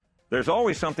There's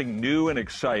always something new and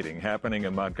exciting happening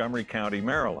in Montgomery County,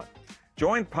 Maryland.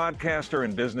 Join podcaster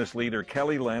and business leader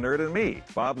Kelly Leonard and me,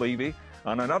 Bob Levy,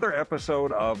 on another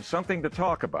episode of Something to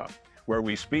Talk About, where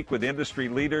we speak with industry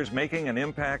leaders making an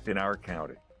impact in our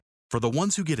county. For the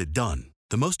ones who get it done,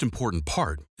 the most important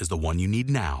part is the one you need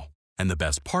now. And the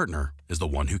best partner is the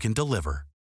one who can deliver.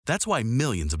 That's why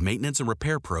millions of maintenance and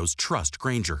repair pros trust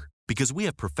Grainger, because we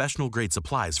have professional-grade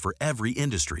supplies for every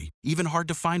industry, even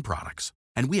hard-to-find products.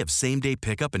 And we have same-day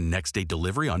pickup and next-day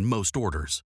delivery on most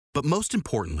orders. But most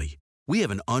importantly, we have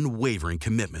an unwavering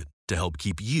commitment to help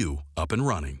keep you up and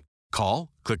running. Call,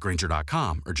 click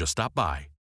Grainger.com, or just stop by.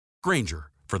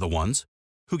 Grainger, for the ones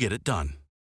who get it done.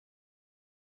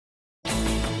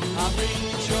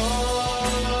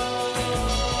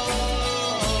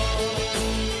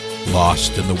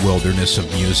 Lost in the wilderness of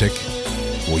music?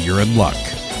 Well, you're in luck.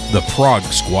 The Prog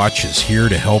Squatch is here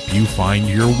to help you find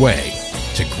your way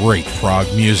to great prog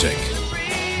music.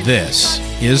 This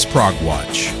is Prog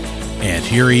Watch, and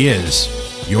here he is,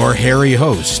 your hairy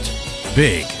host,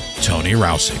 Big Tony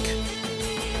Rousick.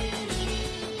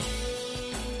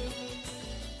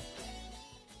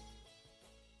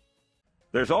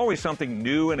 There's always something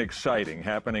new and exciting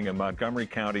happening in Montgomery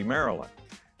County, Maryland.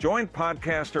 Join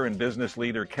podcaster and business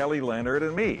leader Kelly Leonard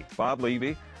and me, Bob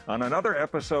Levy, on another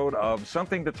episode of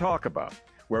Something to Talk About,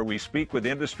 where we speak with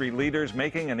industry leaders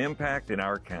making an impact in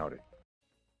our county.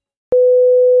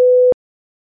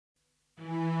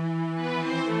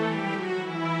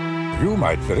 You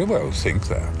might very well think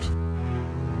that.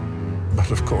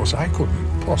 But of course I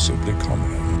couldn't possibly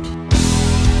comment.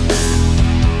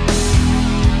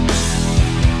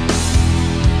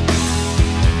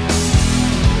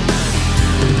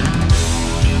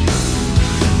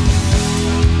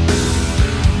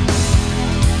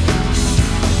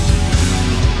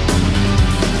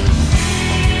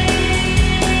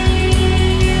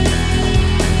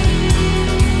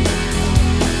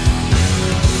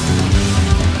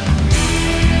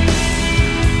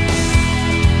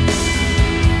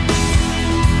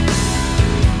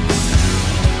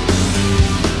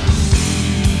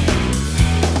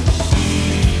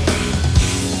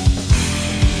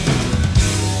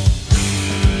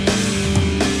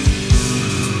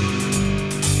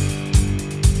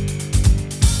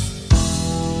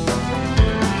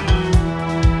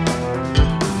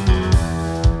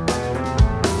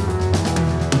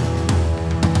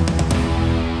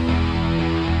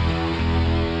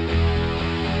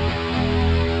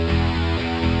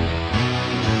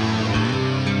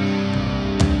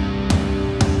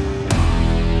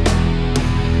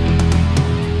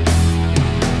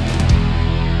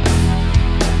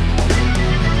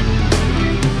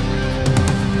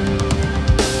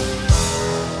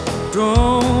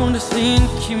 Don't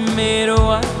think you made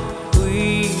what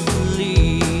we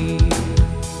believe.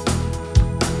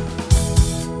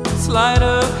 Sleight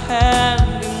of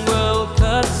hand and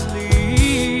well-cut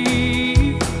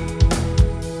sleeve.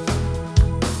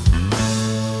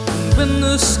 When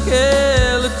the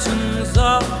skeletons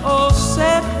are all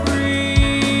set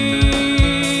free,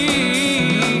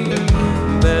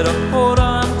 better hold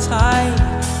on tight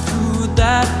to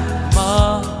that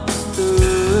master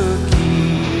key.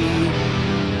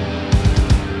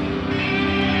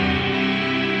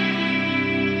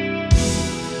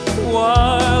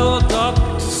 While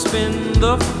doctors spin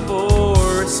the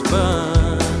forest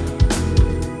burn,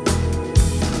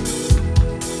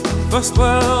 first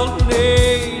world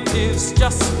natives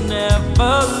just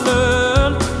never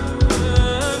learn.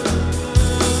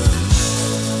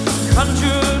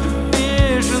 Conjured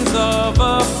visions of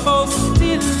a false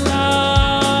delight.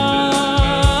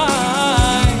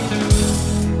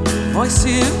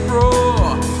 Voices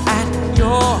roar at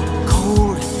your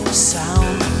cold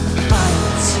sound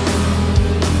bites.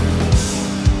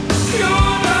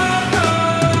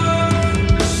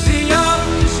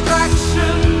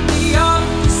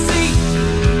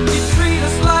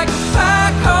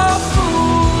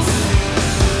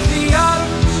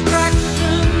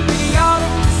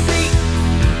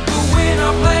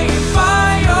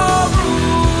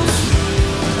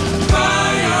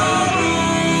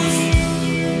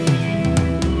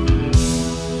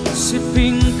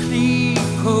 Sipping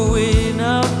Clico in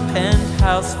a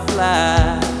penthouse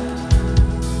flat.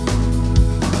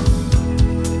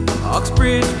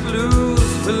 Oxbridge blues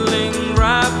pulling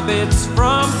rabbits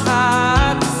from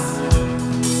hats.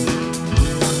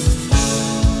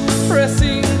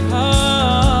 Pressing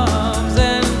palms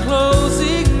and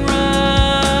closing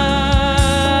rhymes.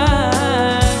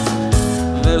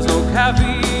 There's no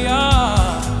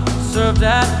caviar served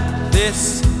at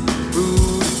this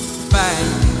food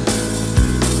bank.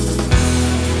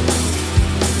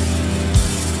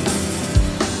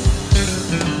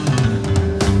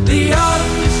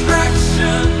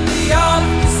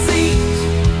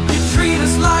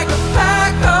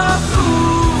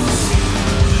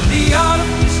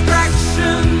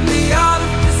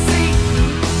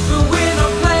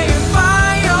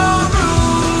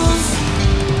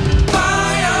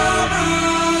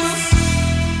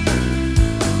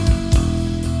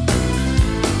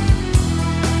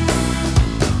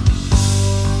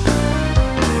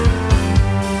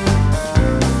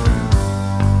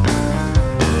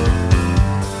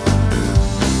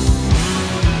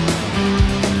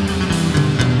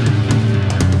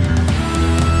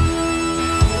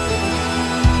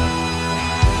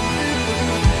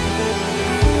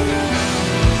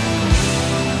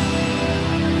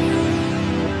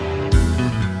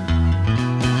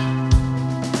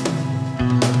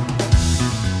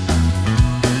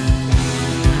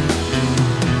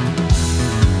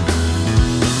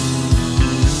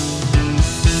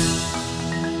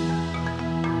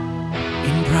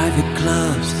 Private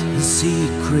clubs and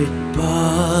secret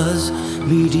bars,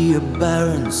 media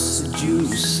barons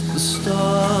seduce the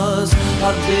stars.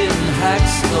 I've been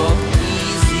hackstock,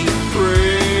 easy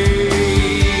prey,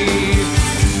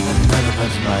 and none of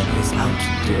us mind is out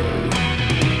today.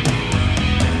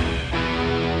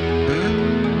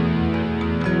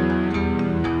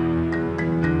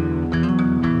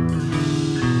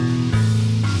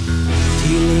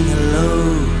 Dealing a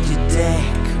loaded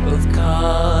deck of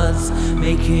cards,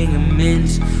 making a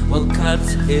mint will cut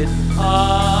it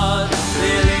hard.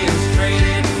 Billions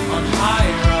traded on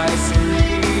high-rise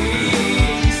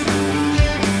screens.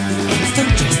 Instant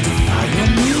justify your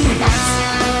news.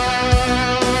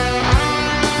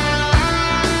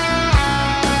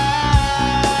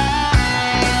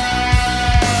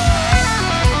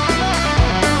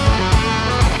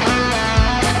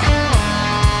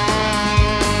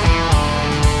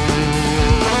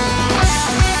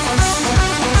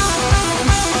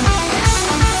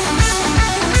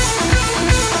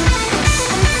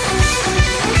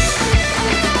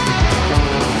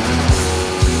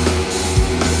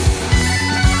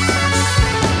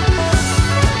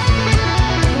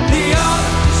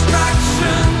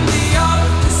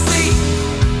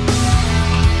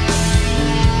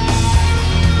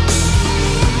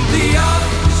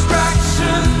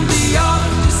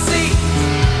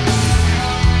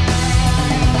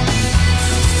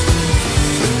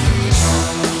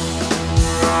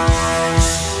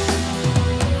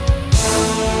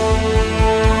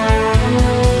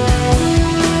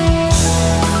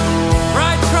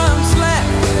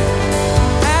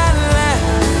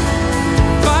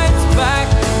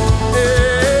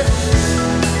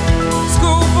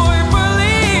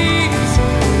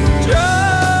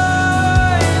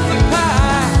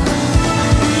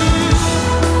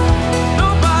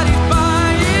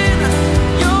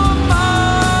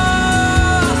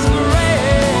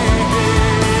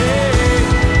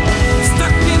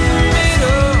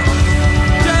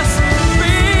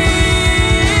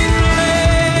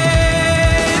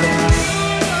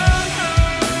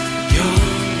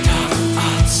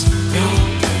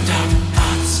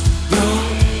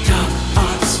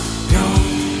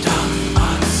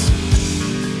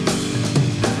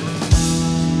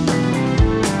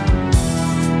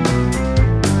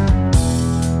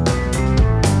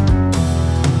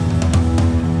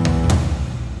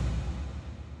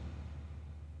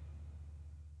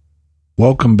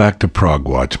 Welcome back to Prog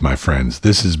Watch, my friends.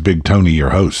 This is Big Tony,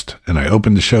 your host, and I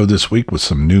opened the show this week with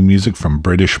some new music from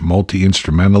British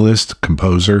multi-instrumentalist,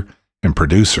 composer, and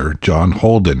producer John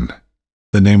Holden.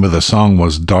 The name of the song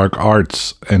was Dark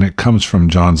Arts, and it comes from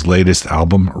John's latest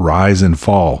album, Rise and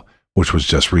Fall, which was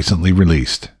just recently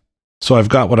released. So I've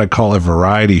got what I call a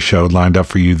variety show lined up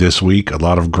for you this week. A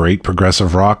lot of great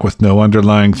progressive rock with no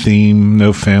underlying theme,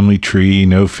 no family tree,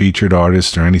 no featured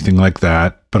artist or anything like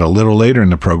that. But a little later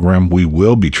in the program, we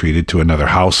will be treated to another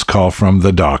house call from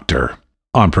the Doctor.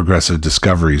 On Progressive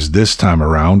Discoveries this time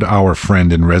around, our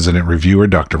friend and resident reviewer,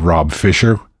 Dr. Rob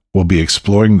Fisher, will be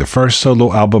exploring the first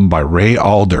solo album by Ray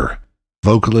Alder,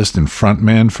 vocalist and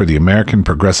frontman for the American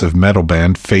progressive metal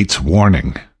band Fate's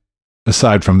Warning.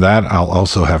 Aside from that, I'll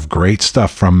also have great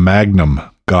stuff from Magnum,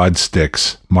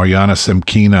 Godsticks, Mariana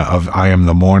Semkina of I Am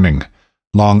the Morning,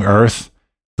 Long Earth,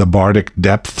 The Bardic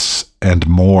Depths, and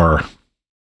more.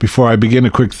 Before I begin,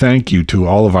 a quick thank you to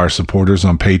all of our supporters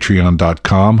on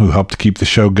Patreon.com who helped keep the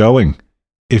show going.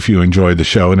 If you enjoy the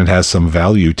show and it has some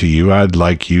value to you, I'd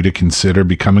like you to consider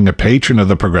becoming a patron of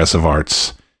the Progressive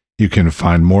Arts. You can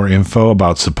find more info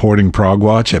about supporting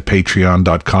Progwatch at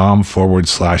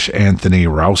patreon.com/Anthony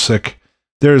Rousick.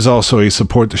 There is also a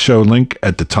support the show link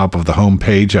at the top of the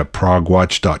homepage at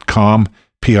progwatch.com,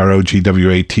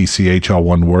 PROGWATCH, all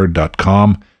one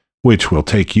word.com, which will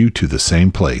take you to the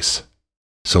same place.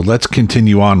 So let's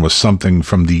continue on with something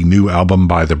from the new album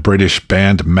by the British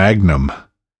band Magnum.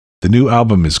 The new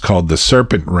album is called The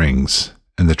Serpent Rings,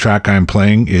 and the track I'm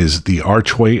playing is The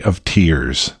Archway of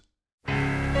Tears.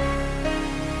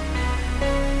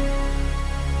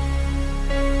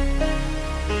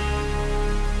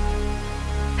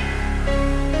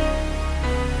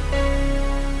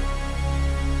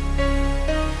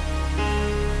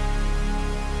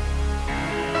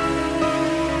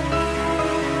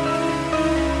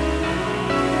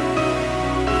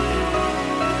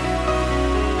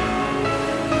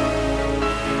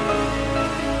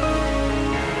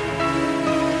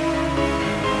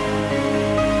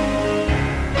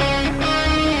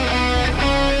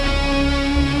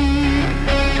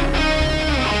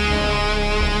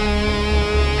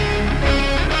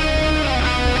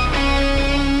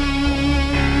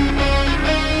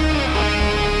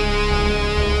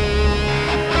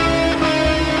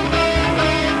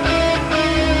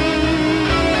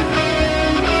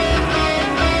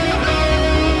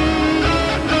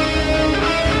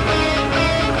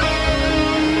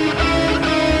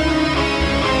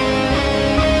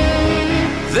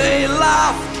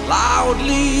 laughed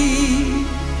loudly,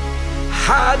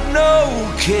 had no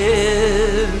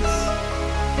cares,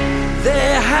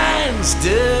 their hands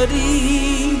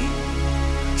dirty,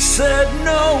 said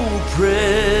no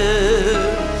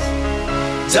prayers.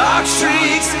 Dark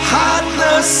streets hide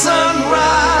the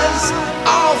sunrise,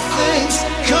 all things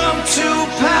come to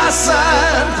pass,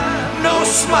 and no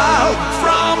smile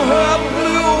from her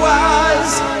blue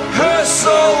eyes, her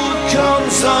soul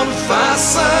comes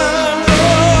unfastened.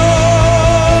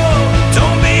 Oh,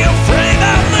 don't be afraid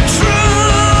of the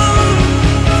truth,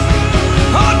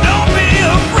 oh, don't be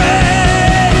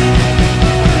afraid,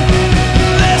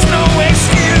 there's no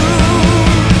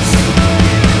excuse.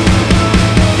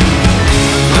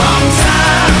 Long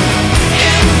time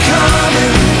in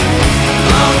coming,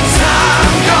 long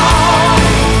time gone.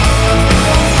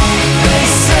 They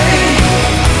say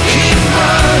keep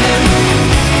running,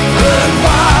 but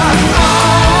why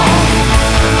on?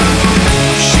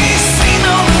 She's seen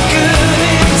all the good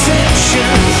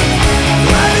intentions,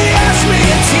 but the ashley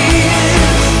of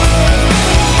tears.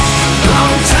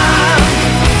 Long time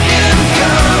in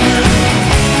coming,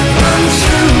 run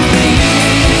through the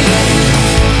years.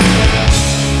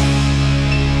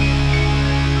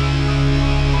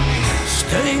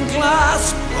 Stained glass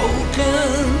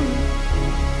broken,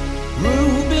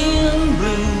 ruby and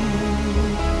blue.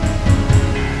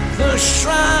 The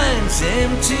shrine's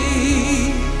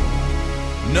empty,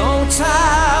 no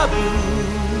taboo.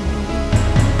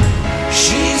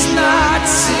 She's not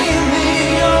seen the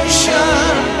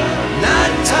ocean,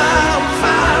 nighttime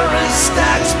fiery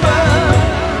stacks burn.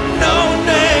 No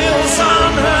nails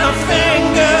on her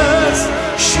fingers,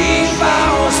 she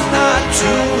vows not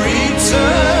to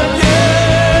return.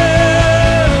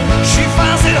 Yeah, she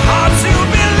finds it hard to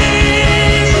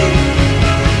believe,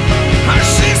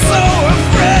 she's so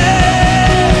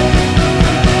afraid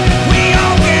we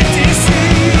all get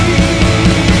deceived.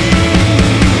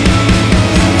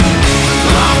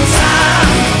 Long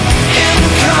time in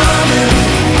coming,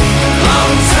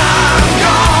 long time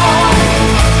gone.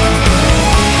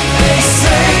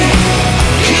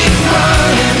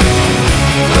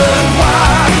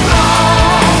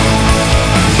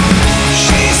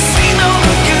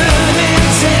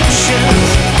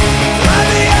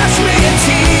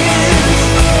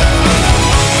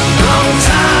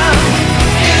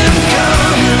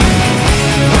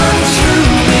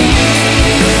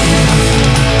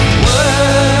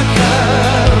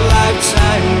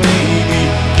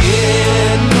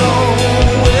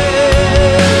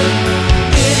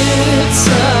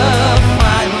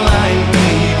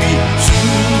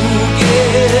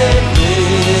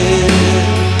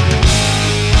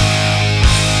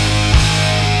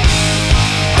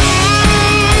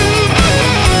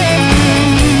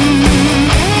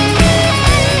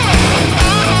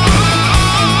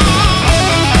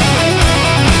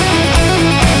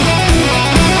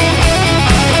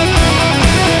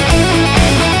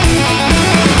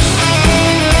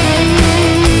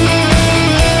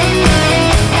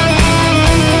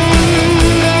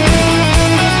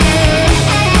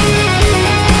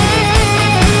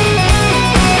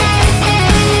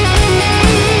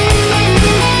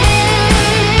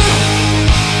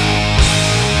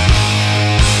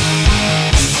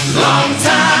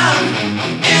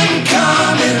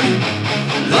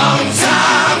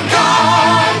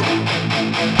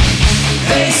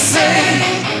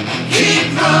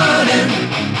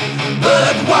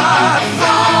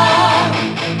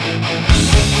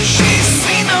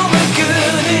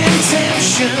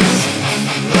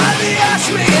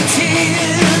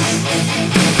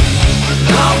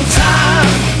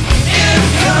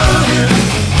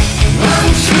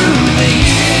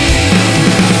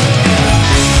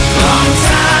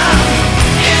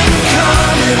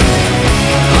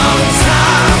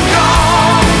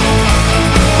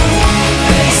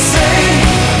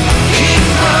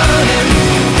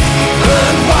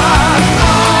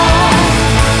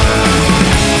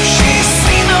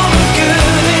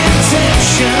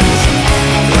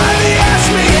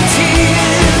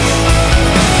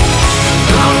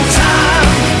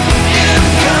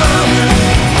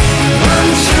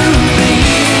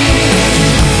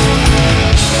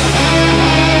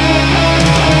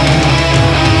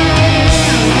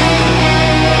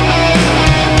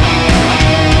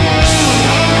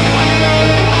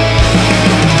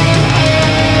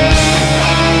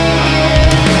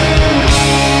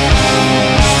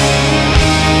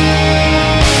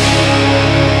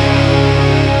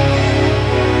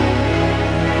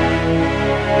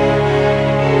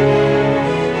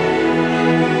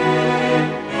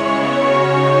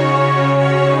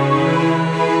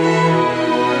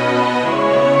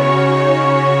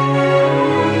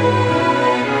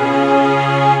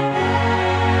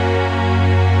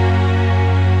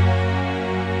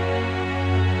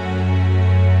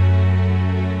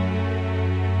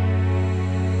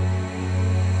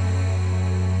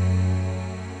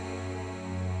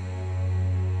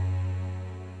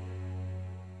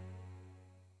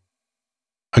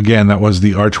 Again, that was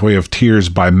The Archway of Tears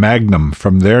by Magnum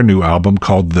from their new album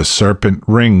called The Serpent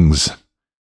Rings.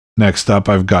 Next up,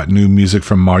 I've got new music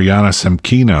from Mariana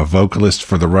Semkina, vocalist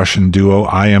for the Russian duo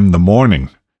I Am the Morning.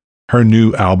 Her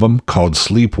new album, called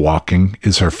Sleepwalking,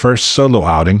 is her first solo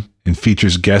outing and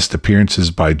features guest appearances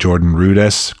by Jordan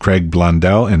Rudess, Craig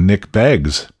Blundell, and Nick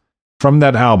Beggs. From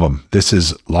that album, this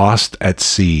is Lost at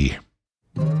Sea.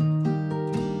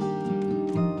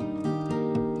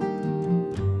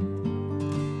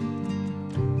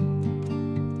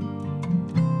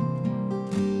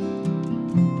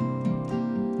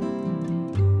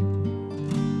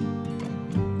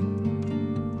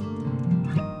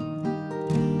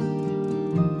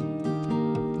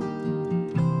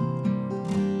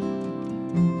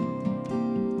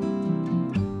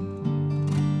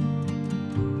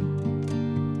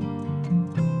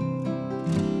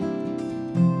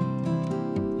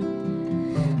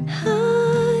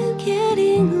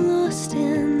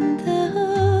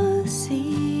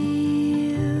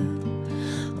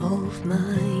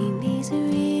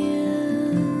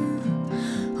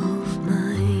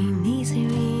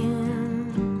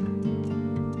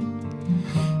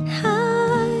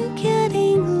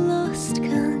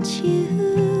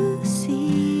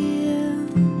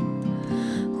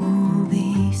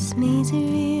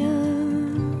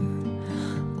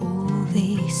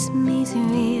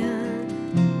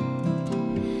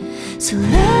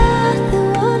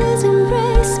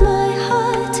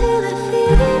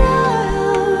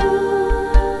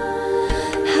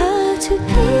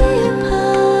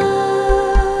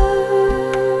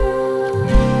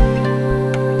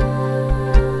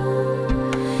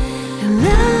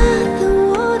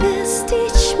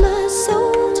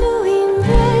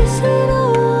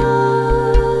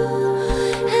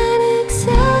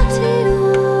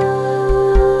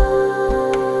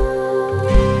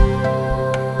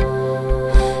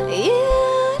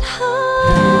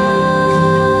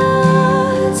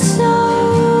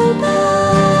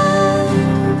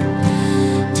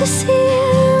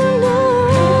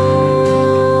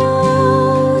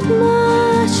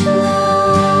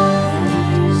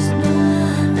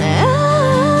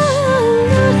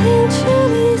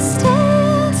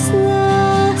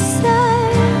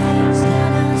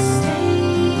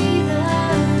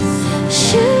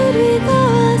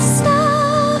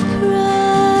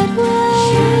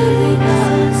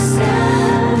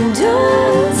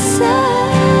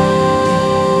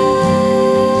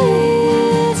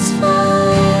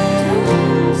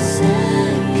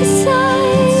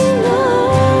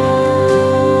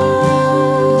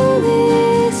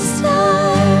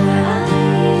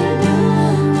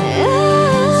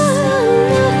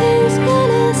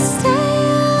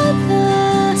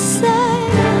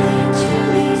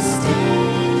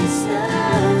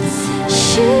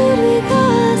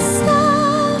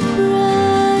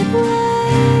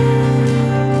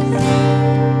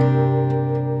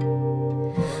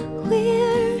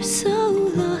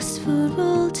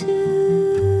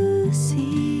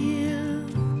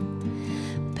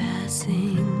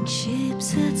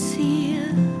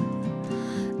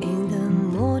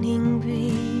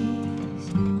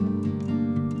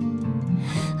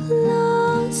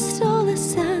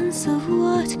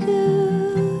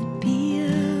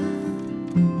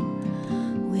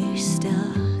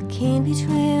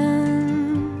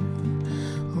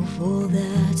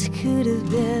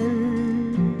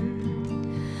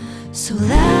 So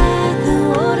let the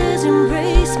waters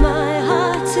embrace my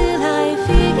heart till I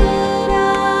figure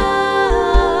out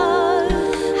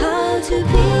how to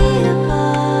be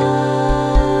apart.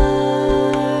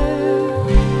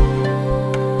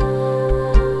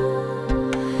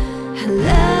 And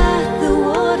let the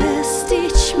waters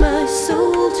teach my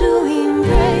soul to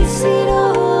embrace it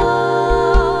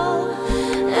all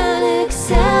and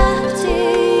accept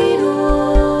it all.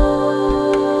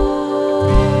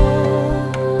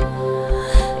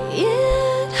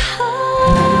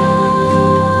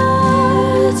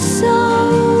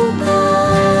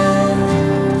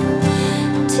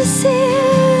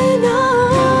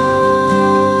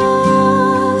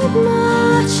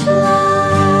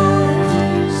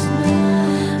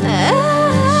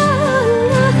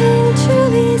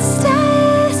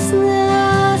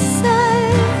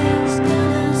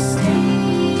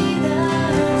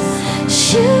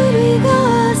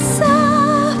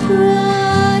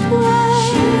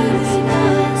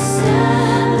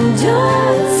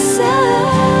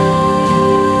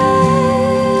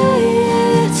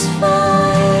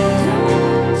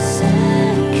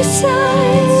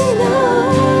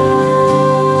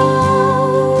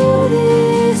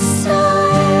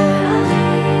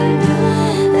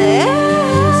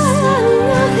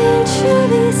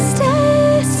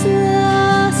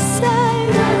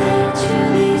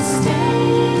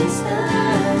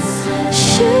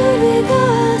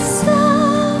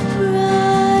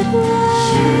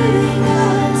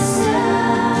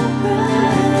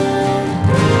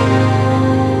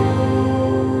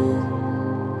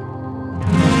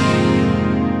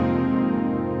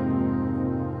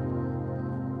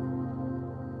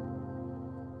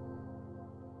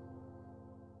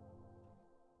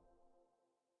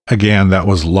 Again, that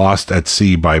was Lost at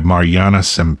Sea by Mariana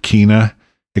Semkina.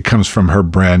 It comes from her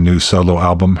brand new solo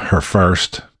album, her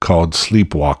first, called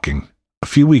Sleepwalking. A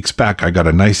few weeks back, I got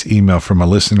a nice email from a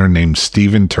listener named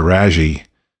Stephen Taraji.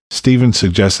 Stephen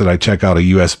suggested I check out a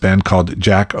US band called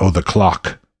Jack O' the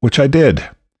Clock, which I did.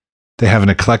 They have an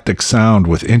eclectic sound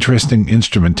with interesting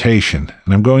instrumentation,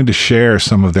 and I'm going to share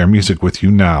some of their music with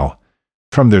you now.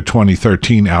 From their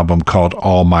 2013 album called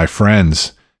All My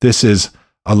Friends, this is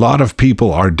A Lot of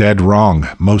People Are Dead Wrong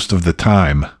Most of the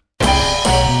Time.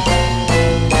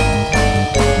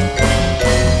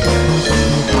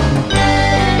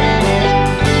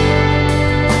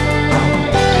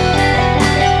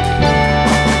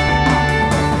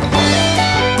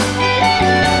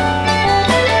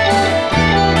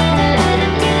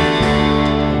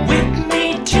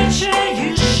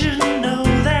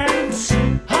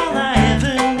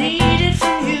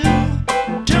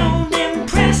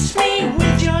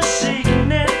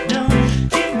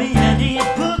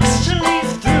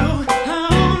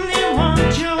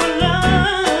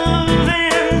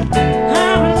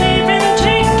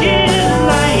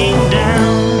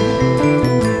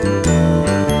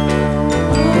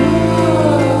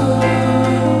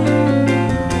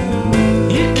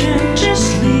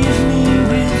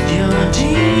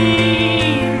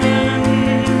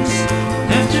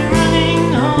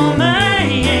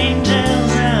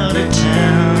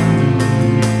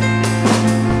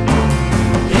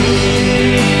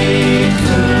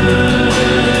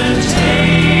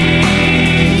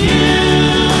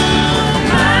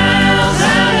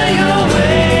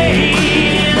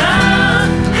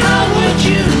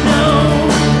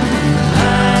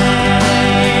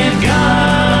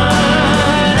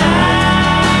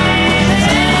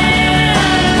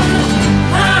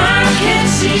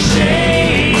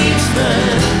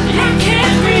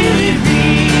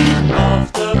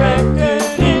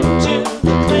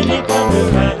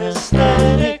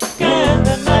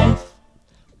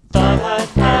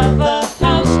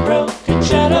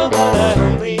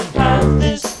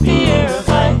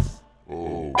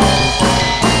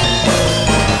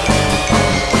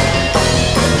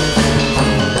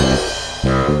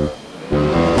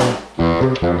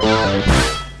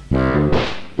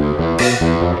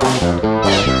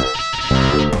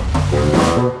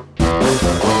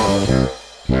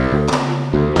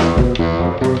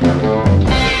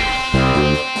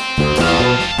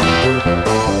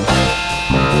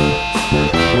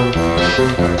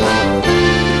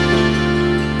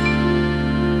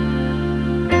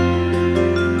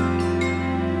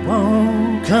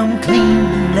 Come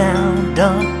clean now,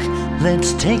 Doc,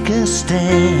 let's take a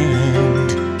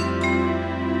stand.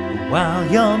 While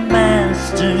your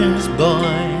master's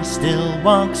boy still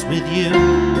walks with you,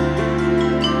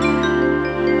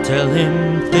 tell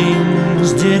him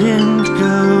things didn't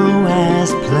go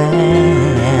as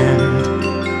planned.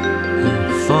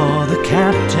 For the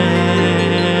captains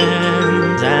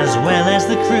as well as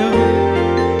the crew,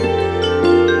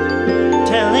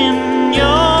 tell him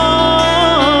you're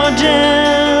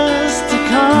just a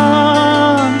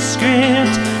conscript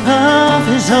of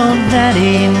his old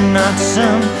daddy, not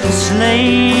some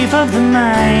slave of the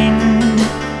mind.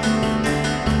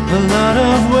 A lot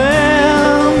of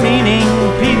well-meaning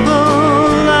people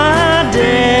are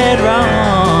dead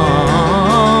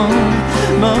wrong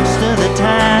most of the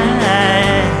time.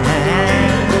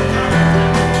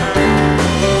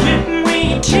 Whip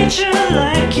me, teacher,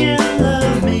 like you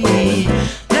love me.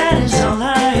 That is all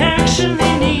I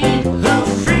actually need. A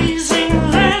freezing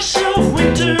lash of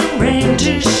winter rain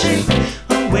to shake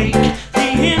awake the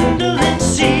indolent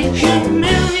sea.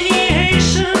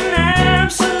 Humiliation,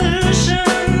 absolution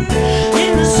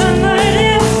in the sunlight.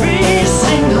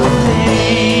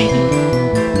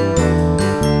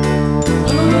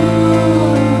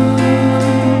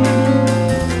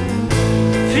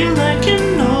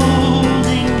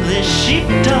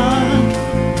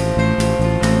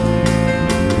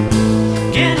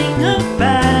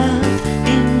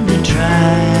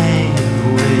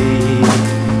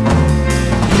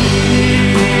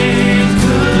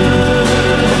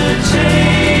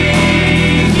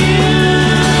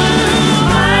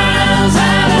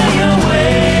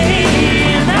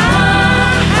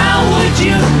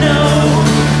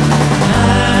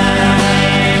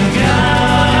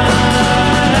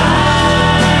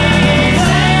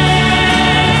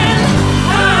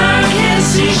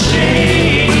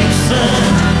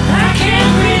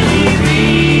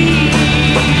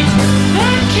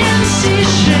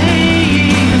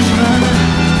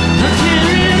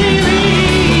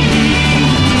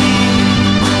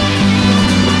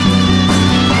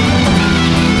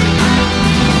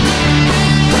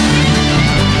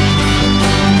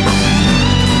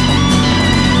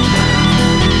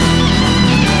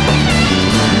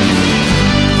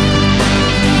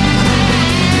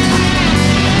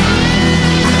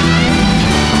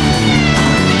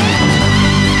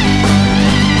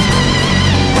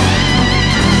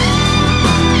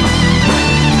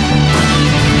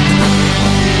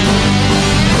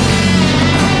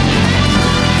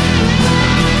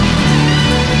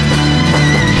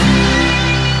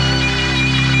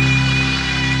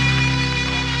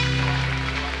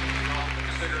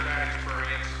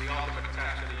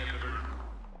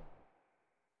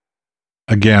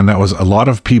 Again, that was A Lot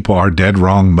of People Are Dead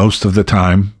Wrong Most of the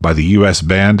Time by the U.S.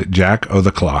 band Jack O' the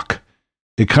Clock.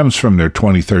 It comes from their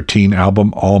 2013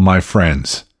 album All My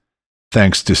Friends.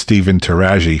 Thanks to Stephen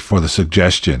Taraji for the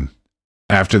suggestion.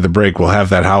 After the break, we'll have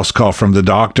that house call from the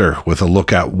doctor with a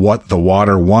look at What the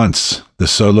Water Wants, the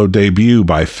solo debut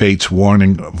by Fate's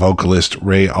Warning vocalist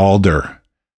Ray Alder.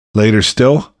 Later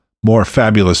still, more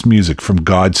fabulous music from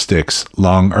Godsticks,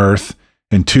 Long Earth,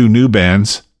 and two new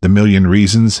bands, The Million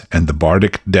Reasons and The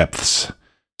Bardic Depths.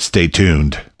 Stay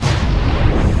tuned.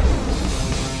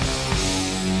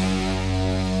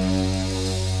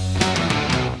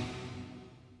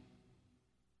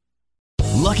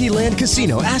 Lucky Land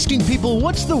Casino, asking people,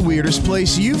 what's the weirdest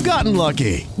place you've gotten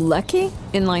lucky? Lucky?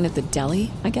 In line at the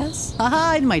deli, I guess?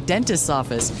 Aha, in my dentist's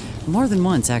office. More than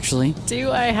once, actually.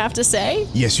 Do I have to say?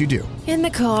 Yes, you do. In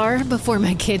the car before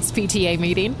my kids' PTA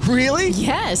meeting. Really?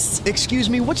 Yes. Excuse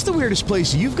me, what's the weirdest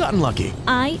place you've gotten lucky?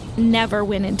 I never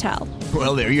win and tell.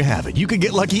 Well, there you have it. You can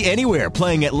get lucky anywhere,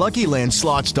 playing at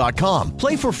LuckyLandSlots.com.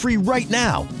 Play for free right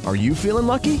now. Are you feeling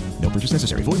lucky? No purchase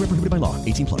necessary. Void where prohibited by law.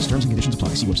 18+. Terms and conditions apply.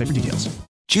 See website for details.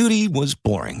 Judy was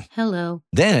boring. Hello.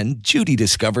 Then Judy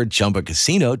discovered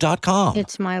ChumbaCasino.com.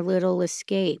 It's my little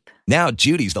escape. Now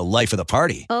Judy's the life of the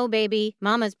party. Oh, baby,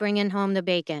 mama's bringing home the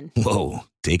bacon. Whoa,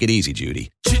 take it easy,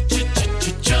 Judy.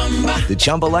 The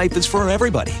Chumba life is for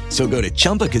everybody. So go to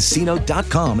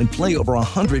ChumbaCasino.com and play over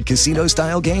 100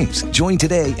 casino-style games. Join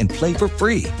today and play for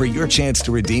free for your chance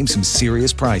to redeem some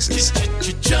serious prizes.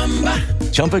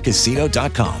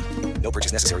 ChumbaCasino.com. No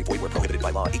purchase necessary. Void where prohibited by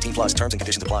law. 18+. Terms and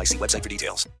conditions apply. See website for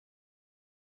details.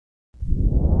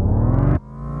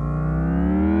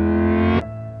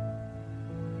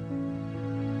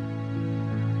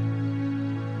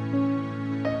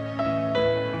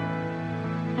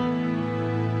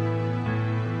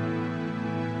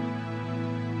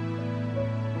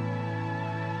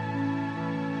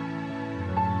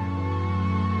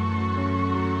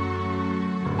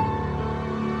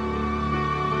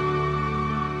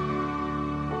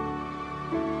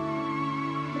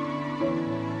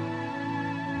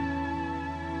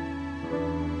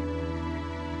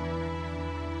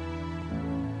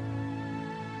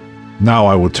 Now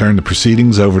I will turn the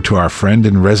proceedings over to our friend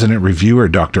and resident reviewer,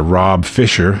 Dr. Rob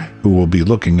Fisher, who will be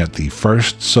looking at the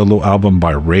first solo album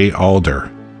by Ray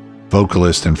Alder,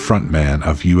 vocalist and frontman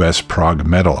of US prog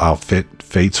metal outfit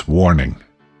Fate's Warning.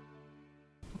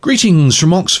 Greetings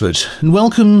from Oxford, and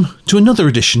welcome to another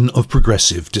edition of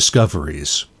Progressive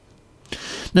Discoveries.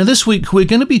 Now this week we're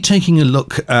going to be taking a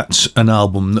look at an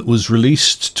album that was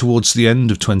released towards the end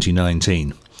of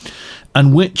 2019,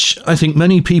 and which I think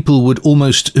many people would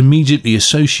almost immediately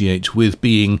associate with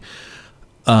being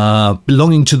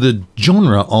belonging to the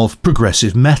genre of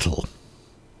progressive metal.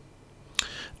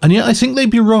 And yet I think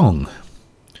they'd be wrong,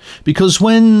 because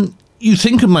when you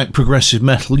think about progressive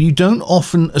metal, you don't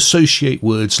often associate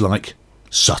words like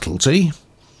subtlety,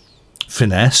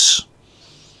 finesse,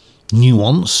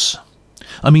 nuance.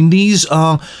 I mean, these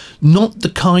are not the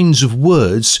kinds of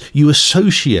words you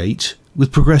associate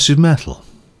with progressive metal.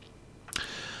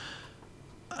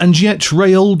 And yet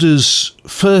Ray Alder's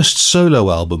first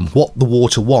solo album, What the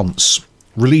Water Wants,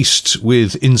 released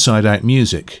with Inside Out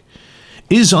Music,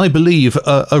 is, I believe,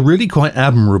 a really quite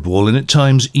admirable and at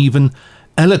times even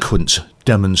eloquent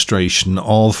demonstration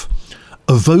of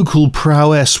a vocal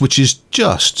prowess which is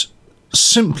just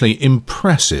simply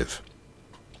impressive.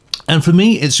 And for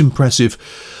me, it's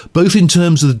impressive both in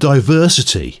terms of the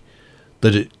diversity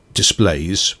that it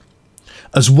displays,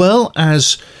 as well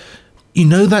as, you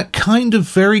know, that kind of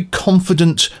very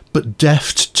confident but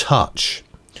deft touch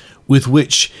with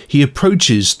which he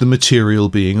approaches the material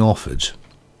being offered.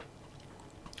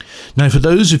 Now, for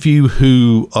those of you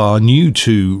who are new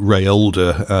to Ray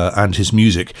Alder and his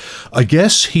music, I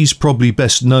guess he's probably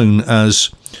best known as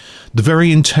the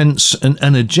very intense and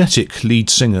energetic lead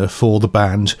singer for the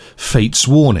band Fate's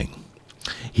Warning.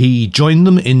 He joined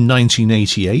them in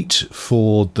 1988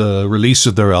 for the release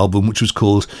of their album, which was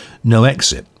called No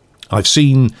Exit. I've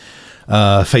seen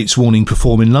Fate's Warning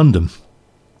perform in London,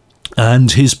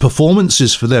 and his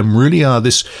performances for them really are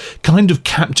this kind of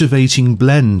captivating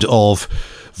blend of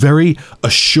very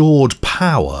assured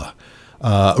power,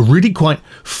 really quite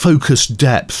focused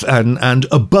depth, and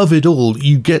above it all,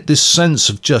 you get this sense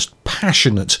of just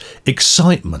passionate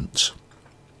excitement.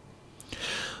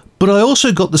 But I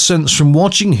also got the sense from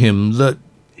watching him that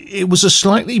it was a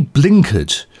slightly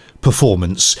blinkered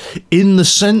performance, in the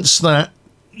sense that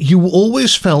you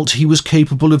always felt he was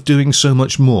capable of doing so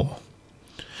much more.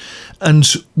 And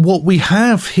what we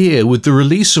have here with the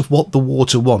release of What the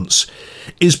Water Wants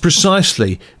is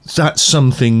precisely that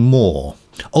something more.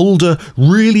 Alder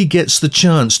really gets the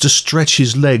chance to stretch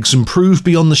his legs and prove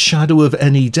beyond the shadow of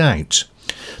any doubt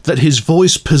that his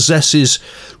voice possesses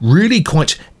really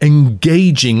quite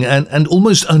engaging and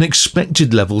almost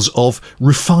unexpected levels of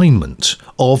refinement,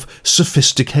 of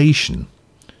sophistication.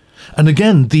 And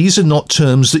again, these are not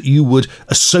terms that you would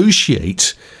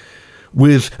associate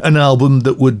with an album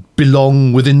that would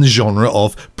belong within the genre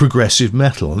of progressive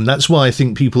metal. And that's why I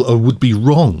think people would be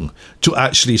wrong to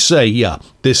actually say, yeah,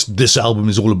 this album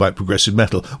is all about progressive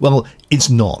metal. Well, it's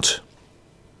not.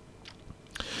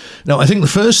 Now, I think the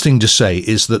first thing to say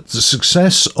is that the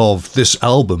success of this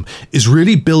album is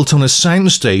really built on a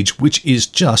soundstage which is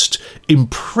just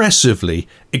impressively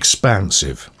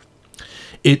expansive.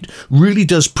 It really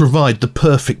does provide the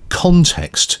perfect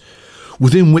context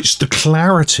within which the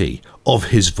clarity of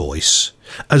his voice,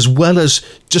 as well as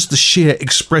just the sheer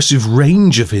expressive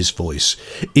range of his voice,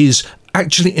 is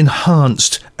actually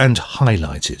enhanced and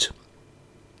highlighted.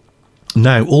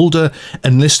 Now, Alder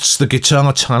enlists the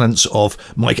guitar talents of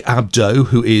Mike Abdo,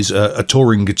 who is a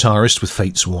touring guitarist with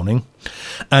Fate's Warning,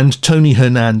 and Tony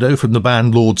Hernando from the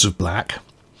band Lords of Black,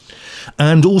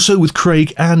 and also with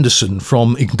Craig Anderson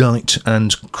from Ignite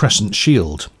and Crescent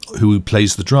Shield, who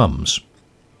plays the drums.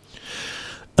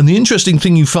 And the interesting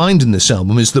thing you find in this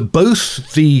album is that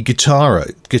both the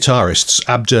guitarists,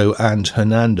 Abdo and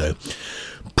Hernando,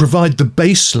 provide the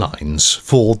bass lines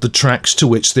for the tracks to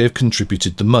which they have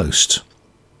contributed the most.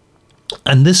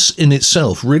 And this in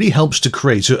itself really helps to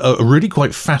create a really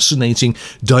quite fascinating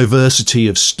diversity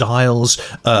of styles,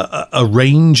 a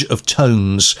range of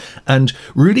tones, and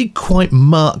really quite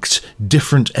marked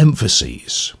different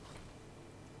emphases.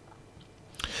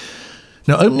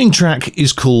 Now, opening track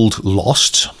is called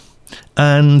Lost,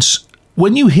 and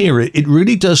when you hear it, it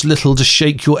really does little to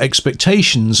shake your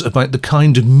expectations about the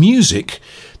kind of music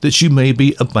that you may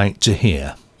be about to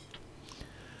hear.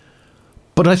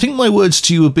 But I think my words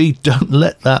to you would be, don't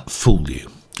let that fool you.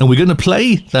 And we're going to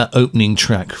play that opening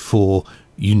track for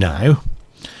you now.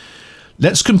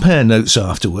 Let's compare notes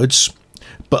afterwards,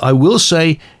 but I will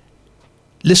say,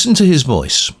 listen to his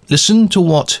voice. Listen to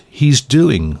what he's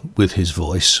doing with his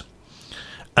voice,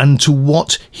 and to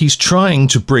what he's trying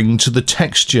to bring to the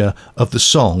texture of the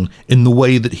song in the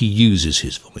way that he uses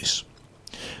his voice.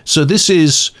 So this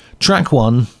is track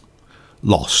 1,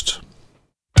 Lost.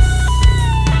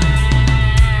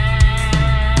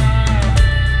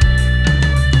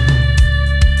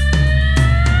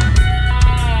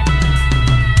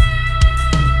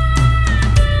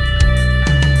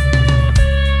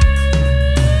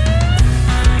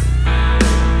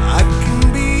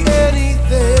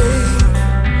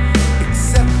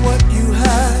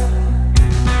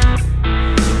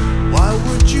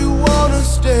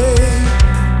 Stay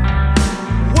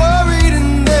worried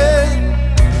and then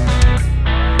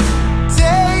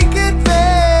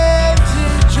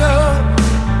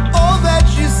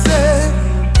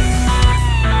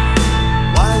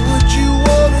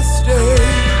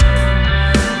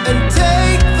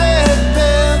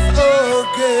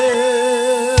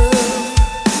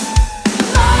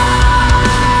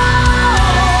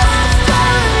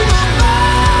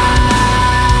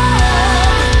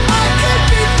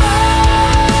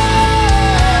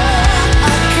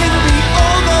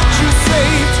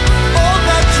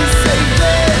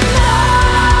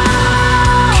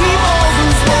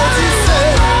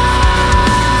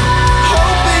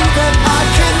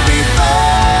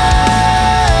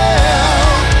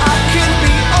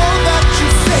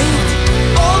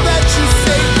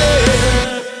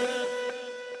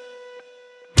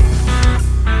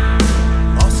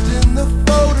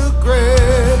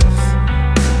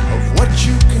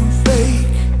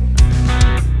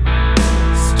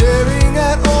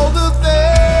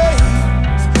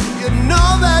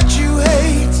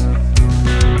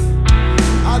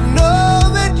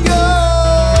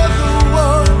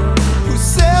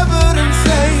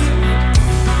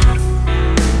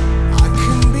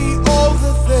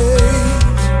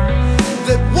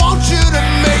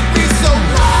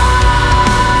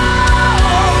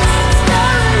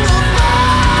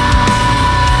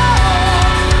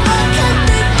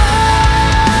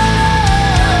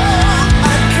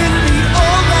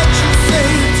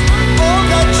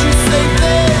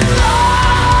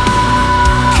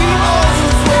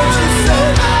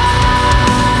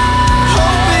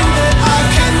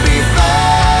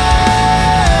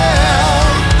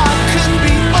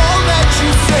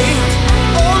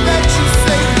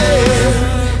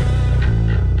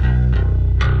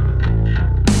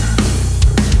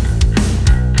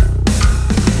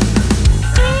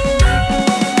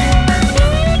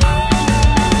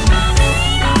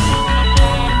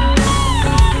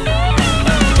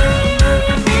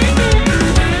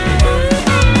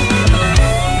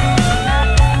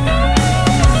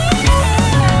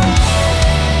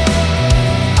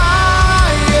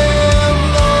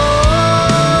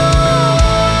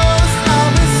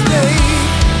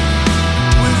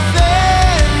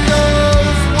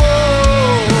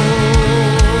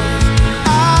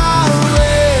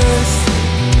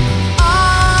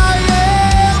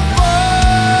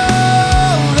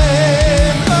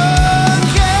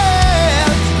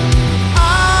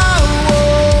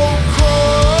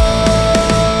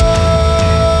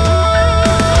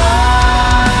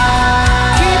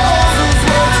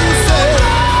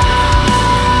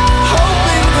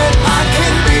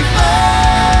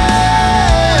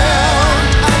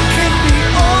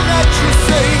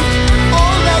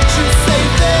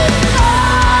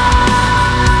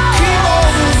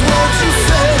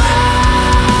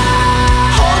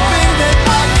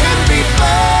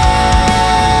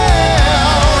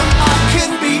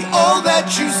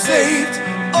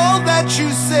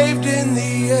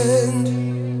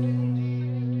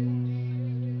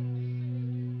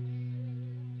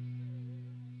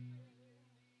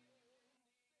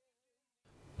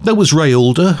That was Ray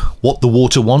Alder, What the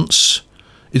Water Wants.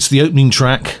 It's the opening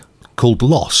track called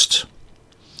Lost.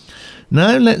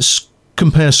 Now let's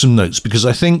compare some notes, because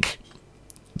I think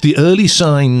the early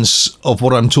signs of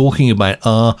what I'm talking about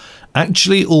are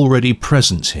actually already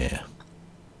present here.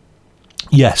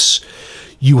 Yes,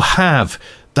 you have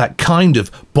that kind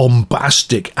of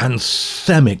bombastic,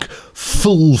 anthemic,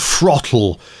 full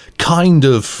throttle kind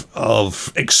of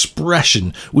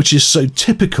expression which is so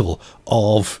typical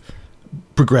of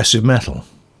progressive metal.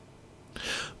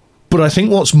 But I think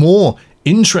what's more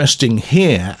interesting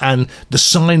here, and the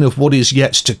sign of what is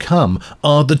yet to come,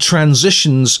 are the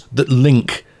transitions that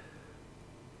link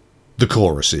the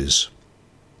choruses.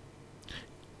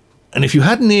 And if you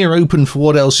had an ear open for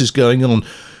what else is going on,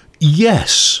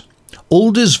 yes,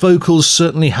 Alder's vocals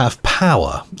certainly have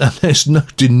power, and there's no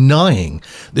denying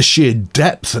the sheer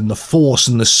depth and the force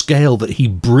and the scale that he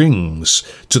brings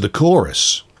to the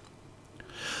chorus.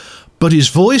 But his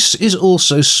voice is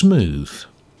also smooth.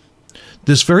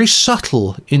 There's very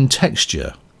subtle in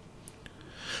texture,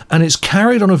 and it's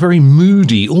carried on a very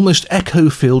moody, almost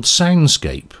echo-filled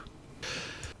soundscape.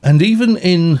 And even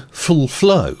in full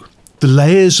flow, the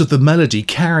layers of the melody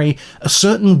carry a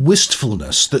certain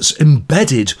wistfulness that's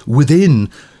embedded within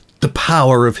the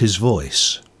power of his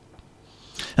voice.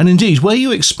 And indeed, where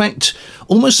you expect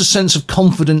almost a sense of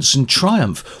confidence and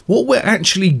triumph, what we're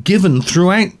actually given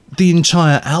throughout the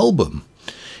entire album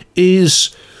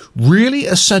is really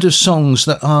a set of songs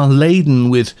that are laden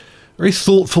with very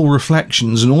thoughtful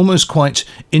reflections and almost quite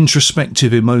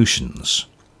introspective emotions.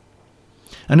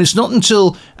 And it's not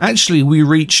until actually we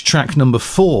reach track number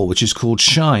 4, which is called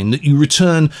Shine, that you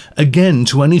return again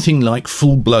to anything like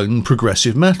full-blown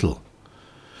progressive metal.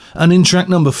 And in track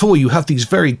number 4, you have these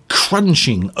very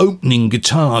crunching opening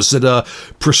guitars that are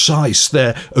precise,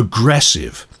 they're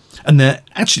aggressive, and they're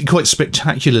actually quite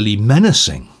spectacularly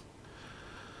menacing.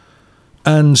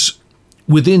 And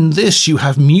within this, you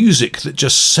have music that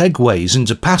just segues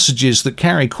into passages that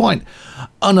carry quite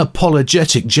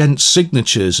unapologetic gent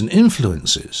signatures and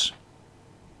influences.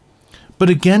 But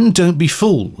again, don't be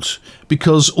fooled,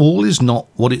 because all is not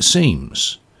what it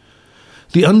seems.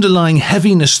 The underlying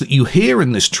heaviness that you hear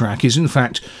in this track is in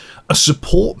fact a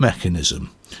support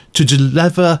mechanism to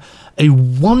deliver a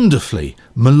wonderfully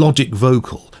melodic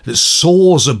vocal that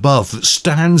soars above, that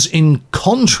stands in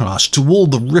contrast to all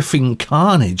the riffing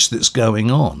carnage that's going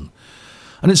on.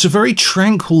 And it's a very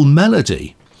tranquil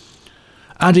melody,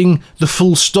 adding the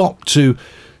full stop to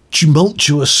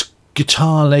tumultuous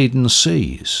guitar-laden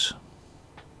seas.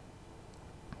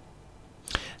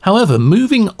 However,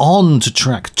 moving on to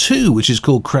track 2, which is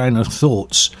called Crown of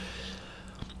Thoughts,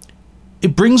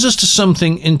 it brings us to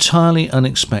something entirely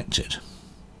unexpected,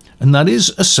 and that is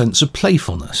a sense of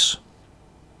playfulness.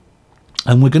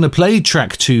 And we're going to play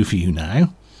track 2 for you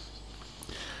now,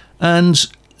 and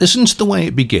listen to the way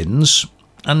it begins,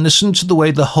 and listen to the way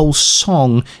the whole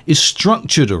song is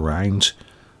structured around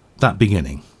that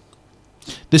beginning.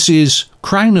 This is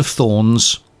Crown of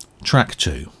Thorns, track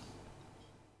 2.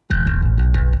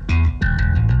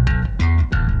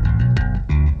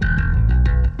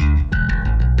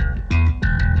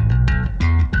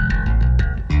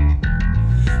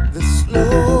 The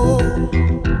slow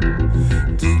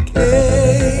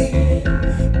decay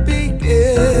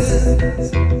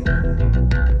begins.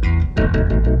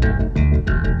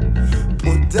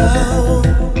 Put down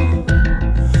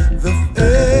the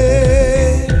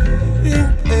fading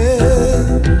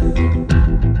pen.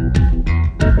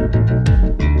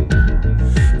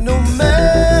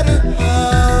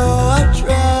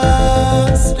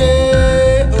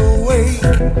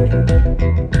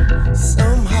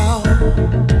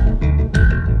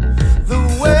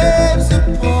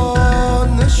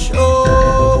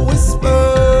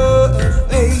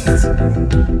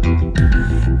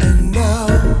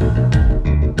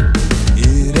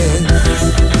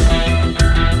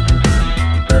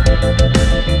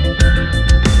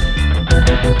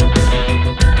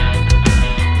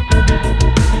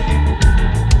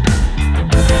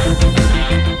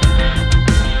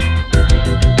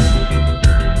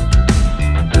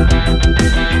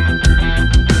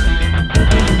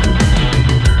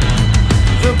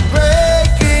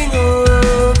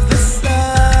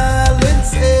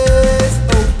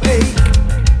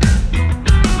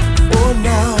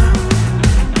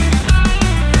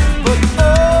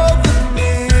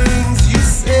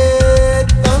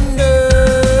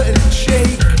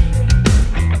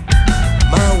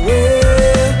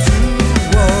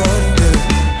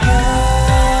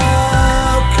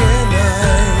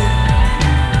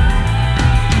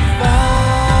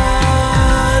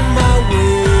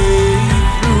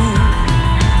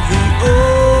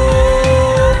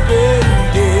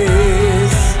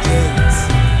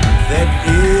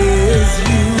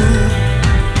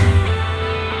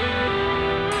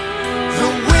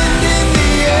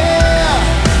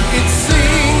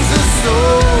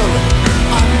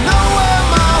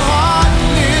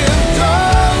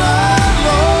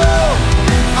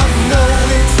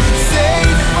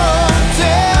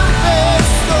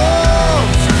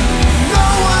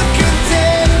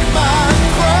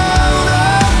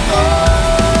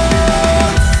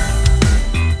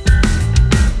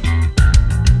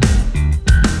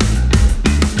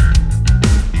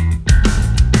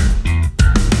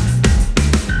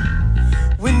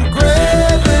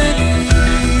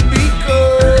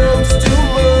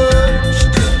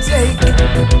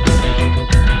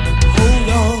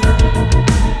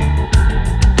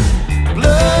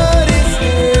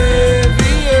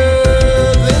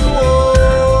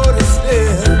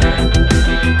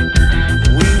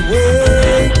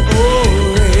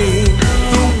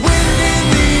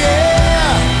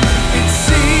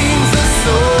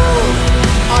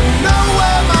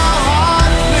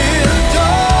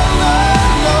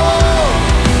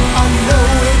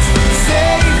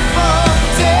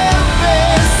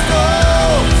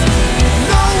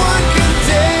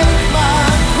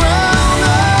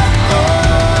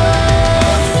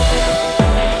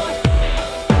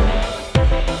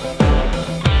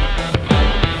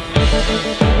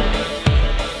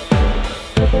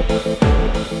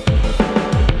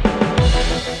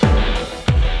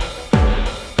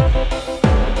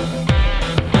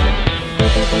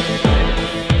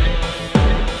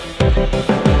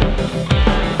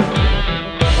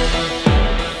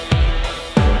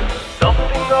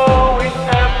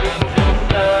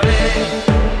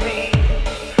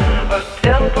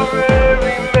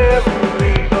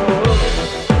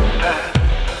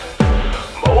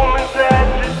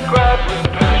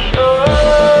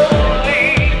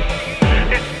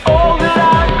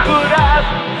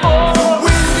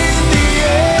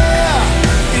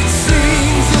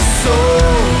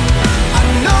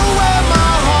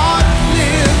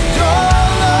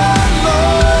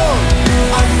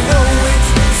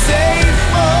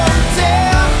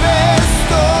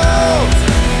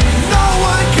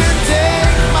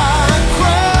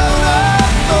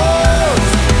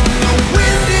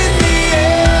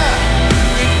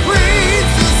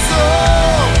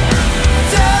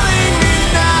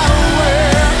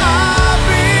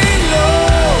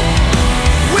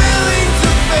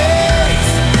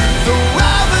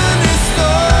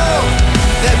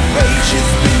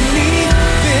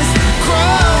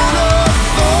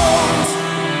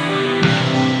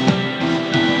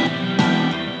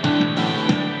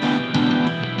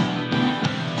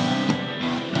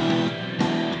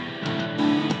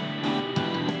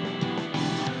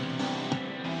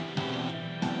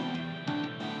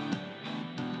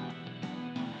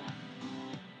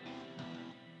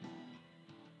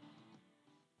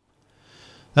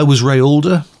 That was Ray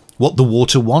Alder, What the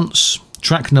Water Wants,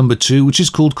 track number 2, which is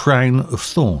called Crown of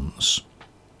Thorns.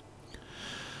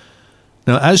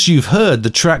 Now, as you've heard, the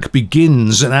track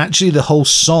begins, and actually the whole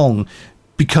song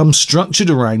becomes structured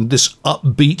around this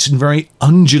upbeat and very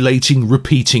undulating,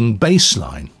 repeating bass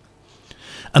line.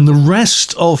 And the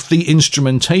rest of the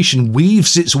instrumentation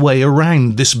weaves its way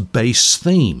around this bass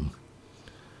theme.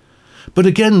 But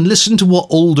again, listen to what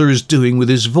Alder is doing with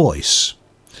his voice.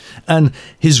 And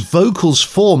his vocals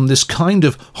form this kind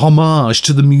of homage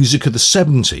to the music of the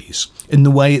 70s in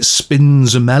the way it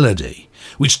spins a melody,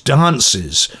 which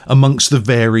dances amongst the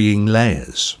varying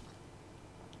layers.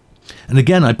 And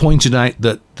again, I pointed out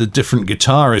that the different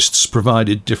guitarists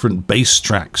provided different bass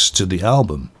tracks to the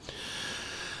album.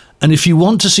 And if you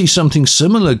want to see something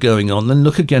similar going on, then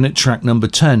look again at track number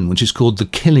 10, which is called The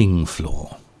Killing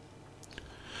Floor.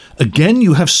 Again,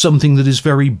 you have something that is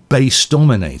very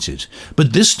bass-dominated,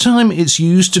 but this time it's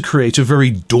used to create a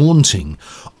very daunting,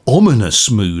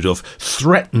 ominous mood of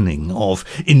threatening, of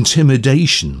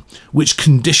intimidation, which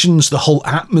conditions the whole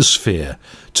atmosphere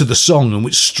to the song and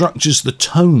which structures the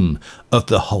tone of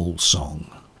the whole song.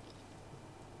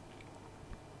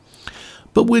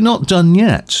 But we're not done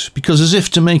yet, because as if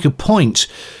to make a point,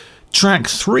 track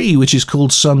 3, which is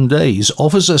called Sundays,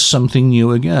 offers us something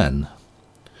new again.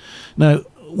 Now,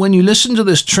 when you listen to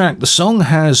this track, the song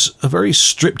has a very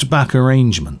stripped back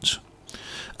arrangement.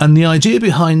 And the idea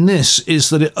behind this is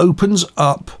that it opens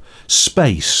up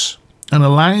space and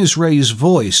allows Ray's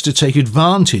voice to take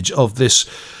advantage of this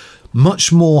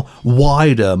much more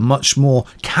wider, much more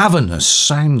cavernous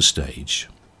soundstage.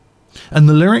 And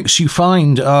the lyrics you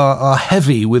find are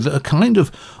heavy with a kind of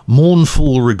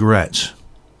mournful regret.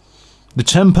 The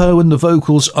tempo and the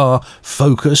vocals are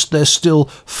focused, they're still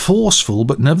forceful,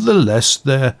 but nevertheless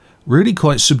they're really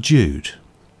quite subdued.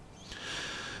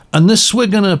 And this we're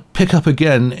going to pick up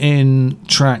again in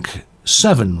track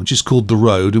 7, which is called The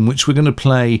Road, and which we're going to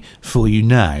play for you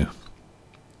now.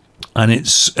 And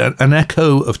it's an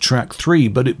echo of track 3,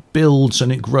 but it builds and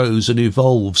it grows and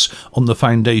evolves on the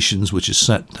foundations which is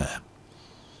set there.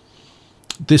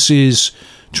 This is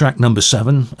track number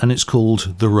 7, and it's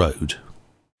called The Road.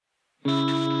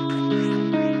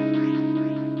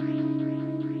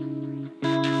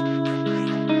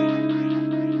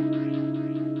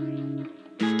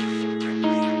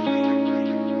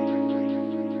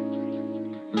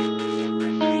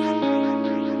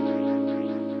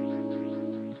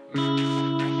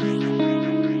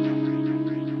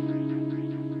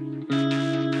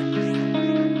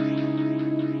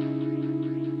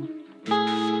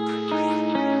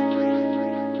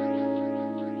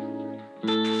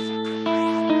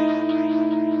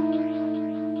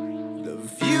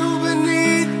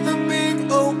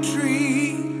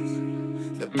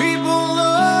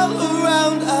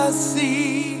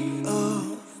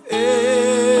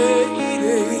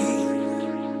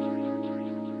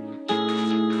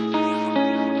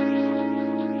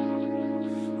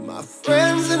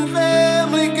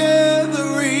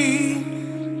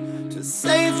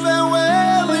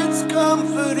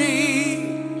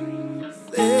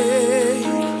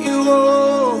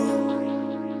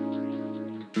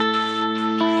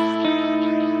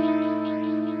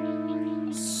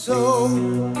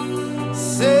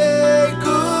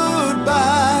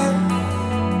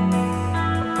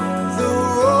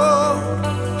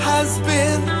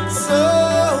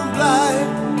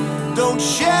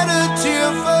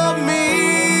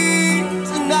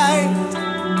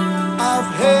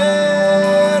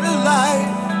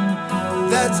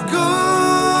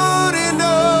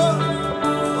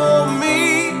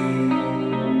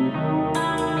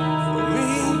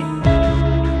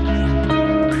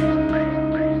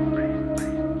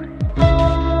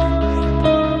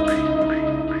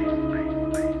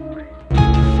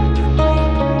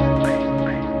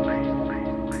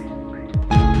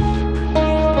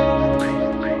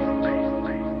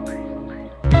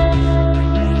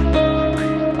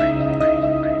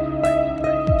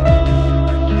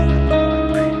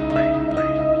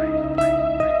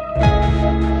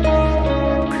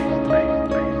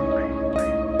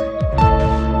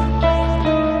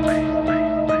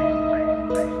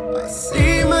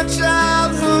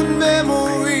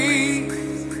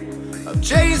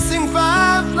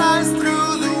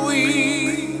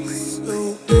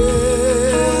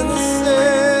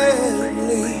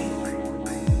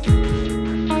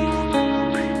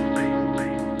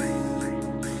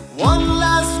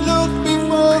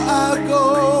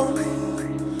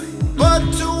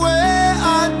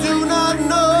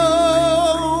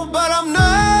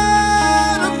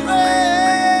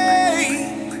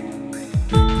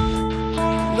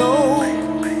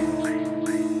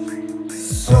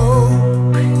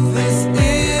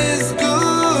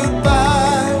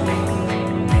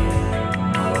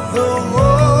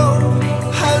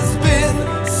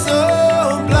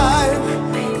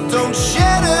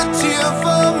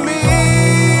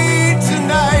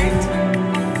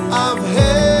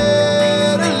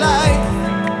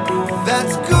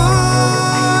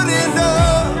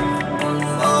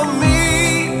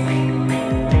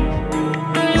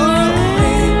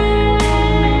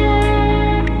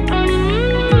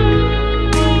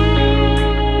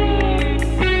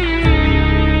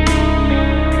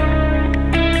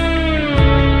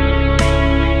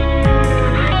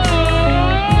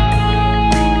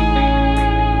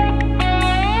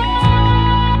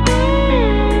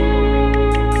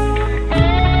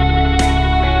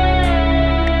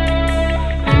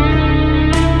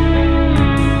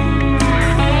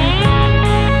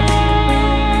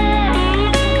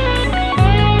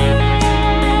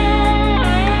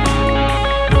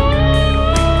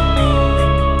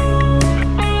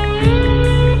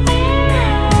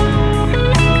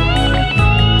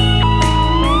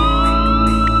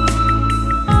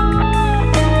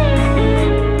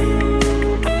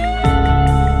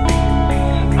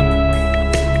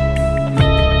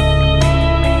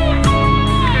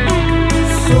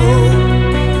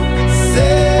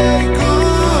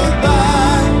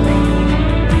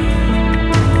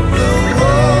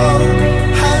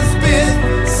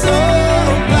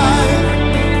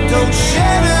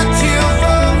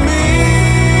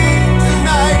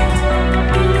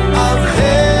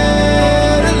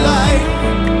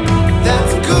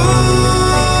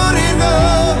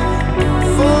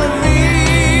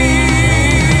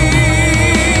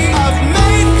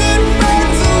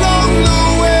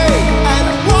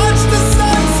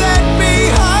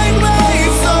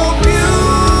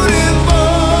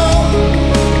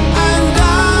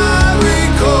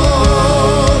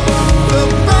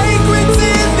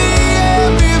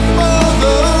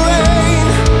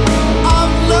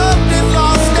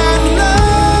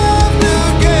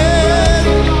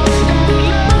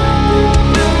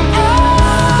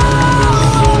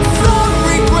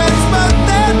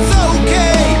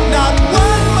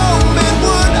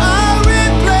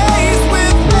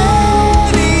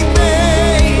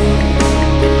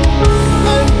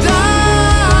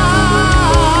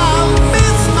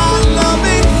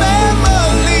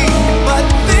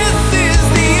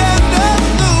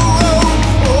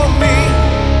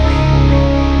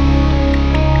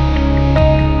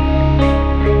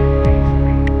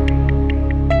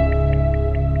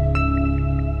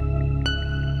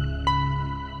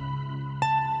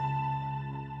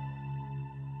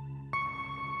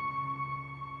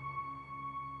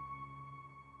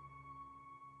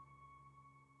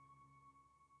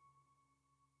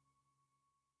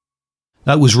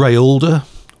 That was Ray Alder,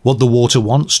 What the Water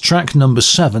Wants, track number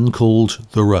 7 called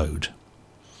The Road.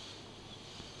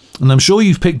 And I'm sure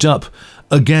you've picked up,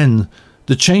 again,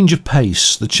 the change of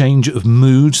pace, the change of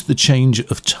mood, the change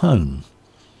of tone.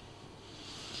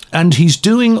 And he's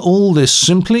doing all this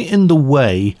simply in the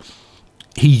way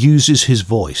he uses his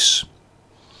voice.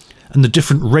 And the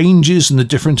different ranges and the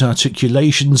different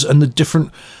articulations and the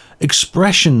different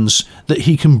expressions that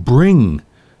he can bring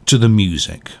to the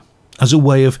music as a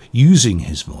way of using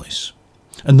his voice.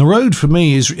 And The Road for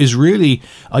me is really,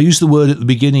 I used the word at the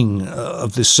beginning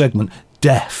of this segment,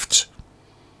 deft.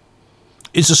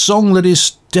 It's a song that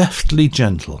is deftly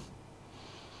gentle.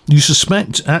 You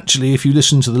suspect, actually, if you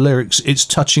listen to the lyrics, it's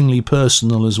touchingly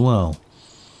personal as well.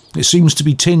 It seems to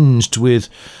be tinged with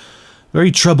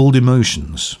very troubled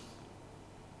emotions.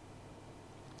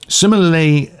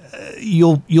 Similarly,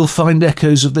 you'll find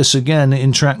echoes of this again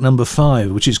in track number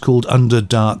 5, which is called Under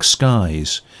Dark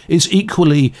Skies. It's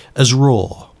equally as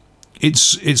raw.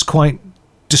 It's quite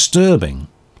disturbing.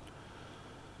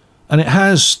 And it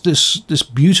has this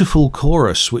beautiful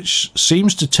chorus which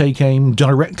seems to take aim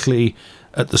directly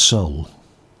at the soul.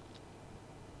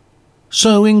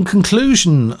 So in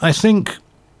conclusion, I think,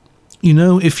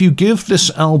 if you give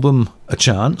this album a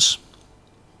chance,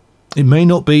 it may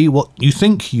not be what you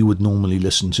think you would normally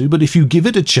listen to, but if you give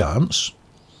it a chance,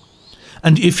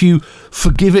 and if you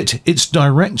forgive it its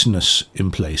directness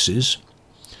in places,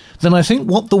 then I think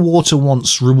What the Water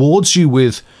Wants rewards you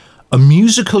with a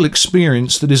musical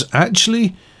experience that is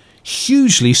actually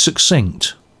hugely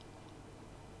succinct.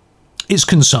 It's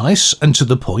concise and to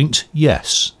the point,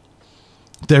 yes.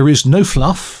 There is no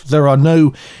fluff, there are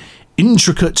no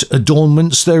intricate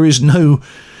adornments, there is none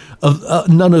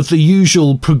of the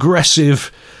usual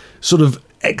progressive sort of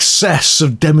excess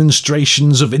of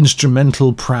demonstrations of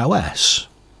instrumental prowess.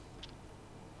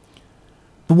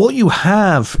 But what you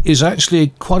have is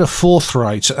actually quite a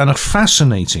forthright and a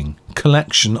fascinating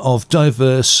collection of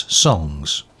diverse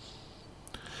songs.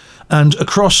 And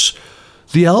across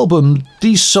the album,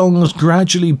 these songs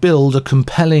gradually build a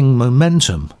compelling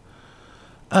momentum.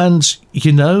 And,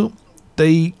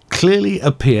 they clearly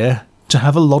appear to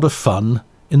have a lot of fun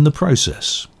in the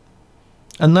process.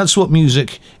 And that's what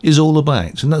music is all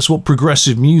about, and that's what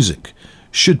progressive music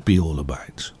should be all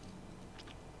about.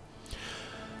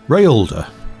 Ray Alder,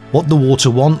 What the Water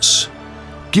Wants,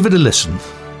 give it a listen.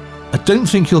 I don't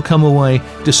think you'll come away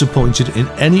disappointed in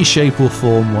any shape or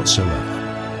form whatsoever.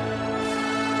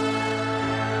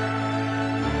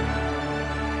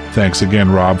 Thanks again,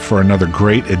 Rob, for another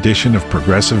great edition of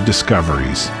Progressive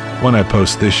Discoveries. When I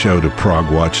post this show to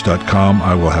progwatch.com,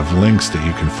 I will have links that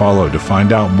you can follow to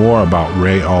find out more about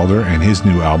Ray Alder and his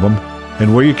new album,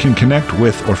 and where you can connect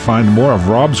with or find more of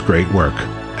Rob's great work.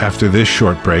 After this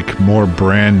short break, more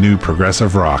brand new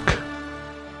progressive rock.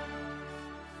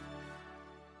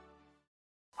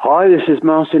 Hi, this is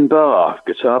Martin Barr,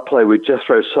 guitar player with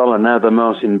Jethro Tull and now the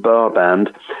Martin Barr Band,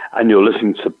 and you're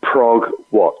listening to Prog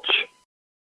Watch.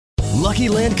 Lucky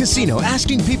Land Casino,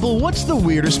 asking people, what's the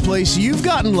weirdest place you've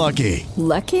gotten lucky?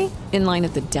 Lucky? In line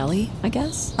at the deli, I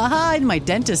guess? Aha, in my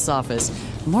dentist's office.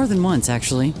 More than once,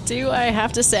 actually. Do I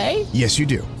have to say? Yes, you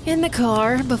do. In the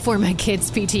car before my kids'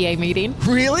 PTA meeting.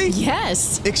 Really?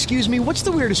 Yes. Excuse me, what's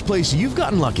the weirdest place you've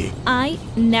gotten lucky? I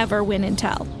never win and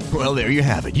tell. Well, there you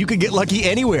have it. You can get lucky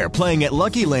anywhere, playing at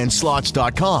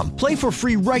LuckyLandSlots.com. Play for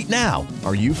free right now.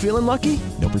 Are you feeling lucky?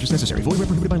 No purchase necessary. Void where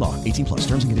prohibited by law. 18 plus.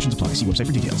 Terms and conditions apply. See website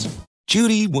for details.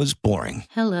 Judy was boring.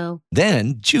 Hello.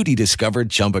 Then Judy discovered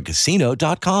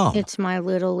ChumbaCasino.com. It's my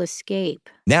little escape.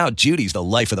 Now Judy's the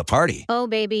life of the party. Oh,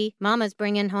 baby, mama's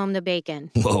bringing home the bacon.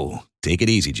 Whoa, take it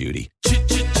easy, Judy.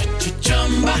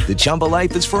 The Chumba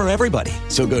life is for everybody.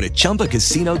 So go to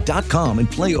ChumbaCasino.com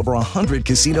and play over 100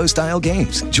 casino-style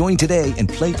games. Join today and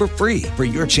play for free for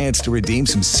your chance to redeem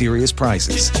some serious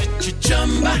prizes.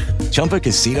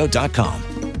 ChumbaCasino.com.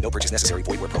 No purchase necessary.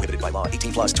 Void where prohibited by law.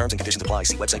 18 plus terms and conditions apply.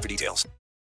 See website for details.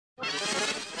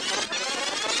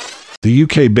 The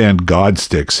UK band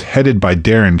Godsticks, headed by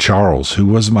Darren Charles, who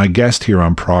was my guest here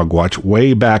on Prog Watch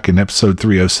way back in episode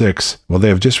 306, well, they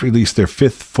have just released their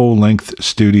 5th full-length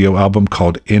studio album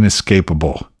called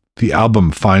Inescapable. The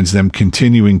album finds them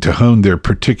continuing to hone their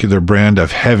particular brand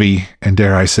of heavy, and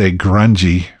dare I say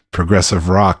grungy, progressive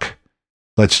rock.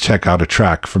 Let's check out a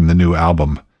track from the new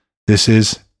album. This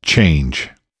is Change.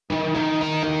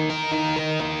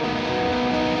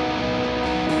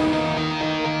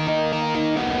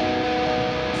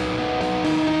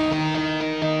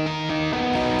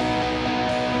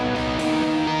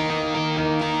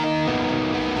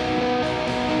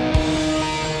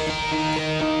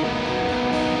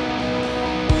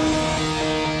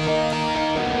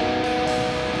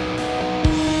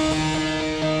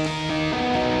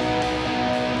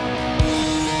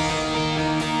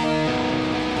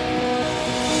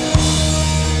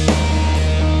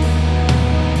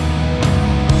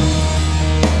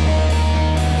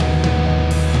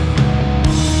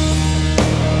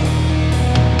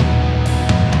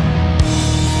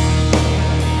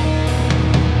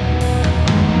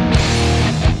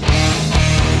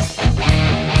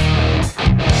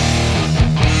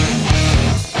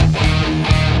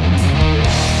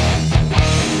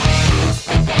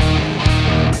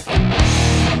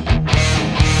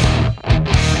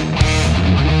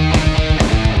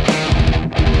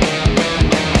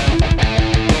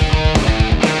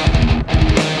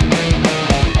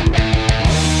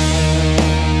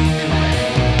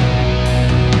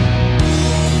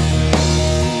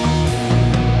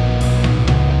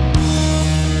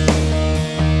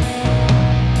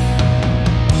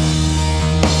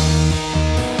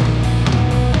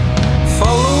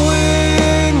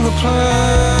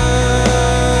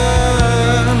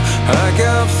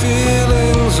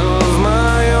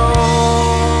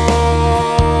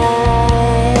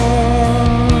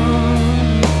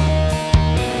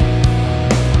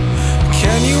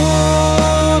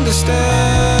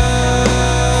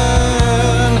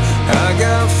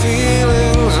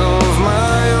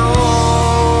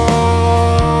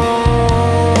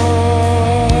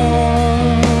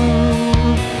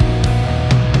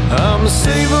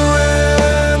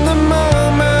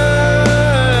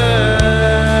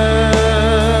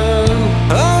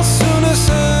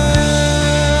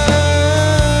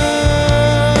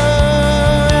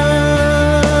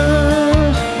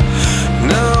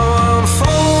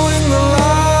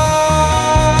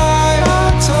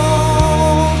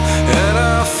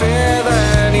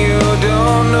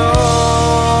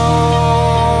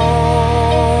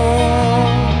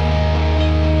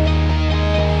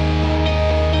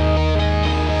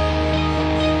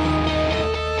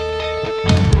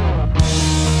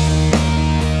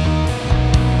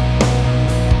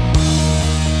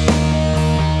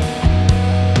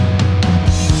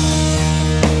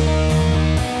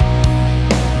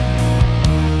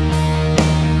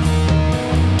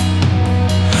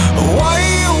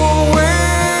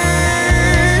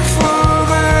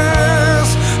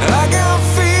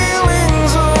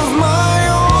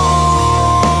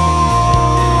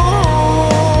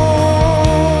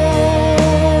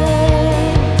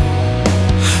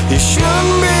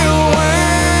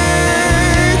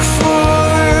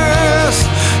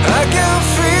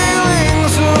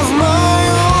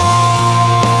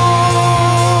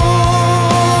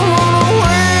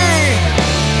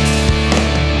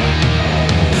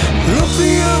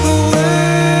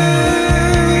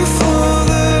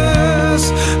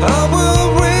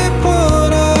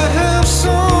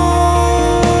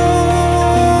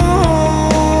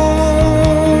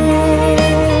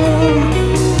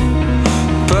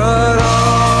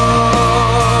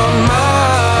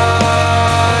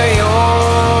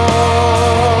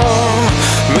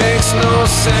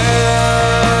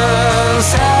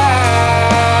 sense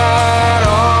at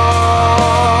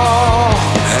all.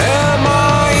 Am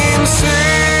I insane?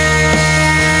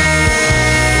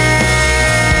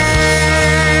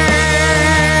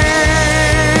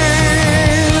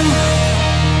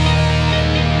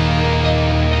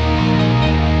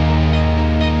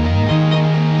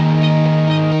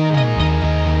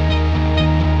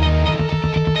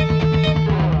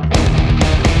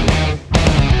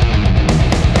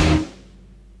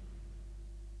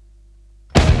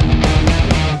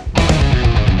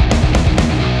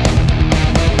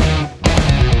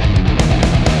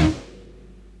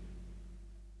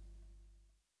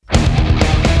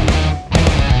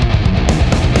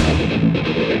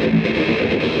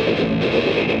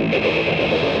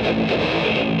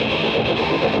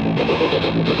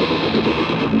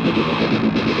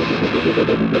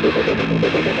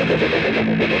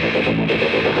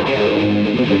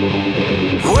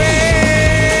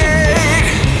 Wait,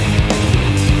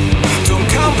 don't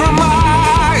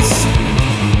compromise.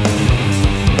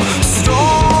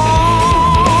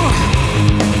 Strong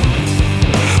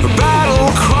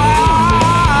battle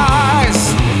cries.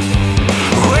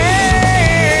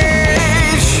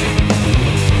 Rage.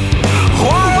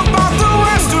 What about the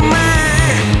rest of me?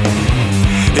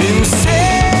 Insane.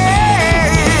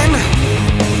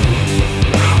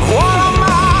 What am I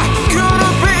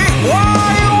gonna be? Why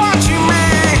are you watching me?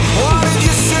 What did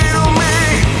you say to me?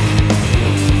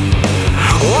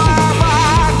 What have I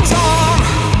done?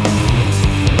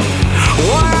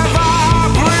 What have I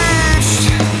breached?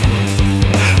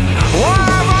 What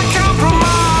have I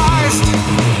compromised?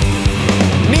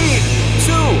 Need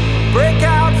to break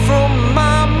out from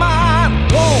my mind.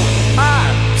 Won't I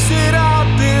sit out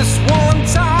this one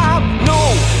time? No,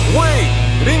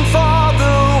 waiting for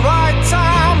the right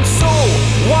time. So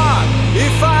what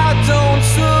if I don't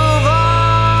survive?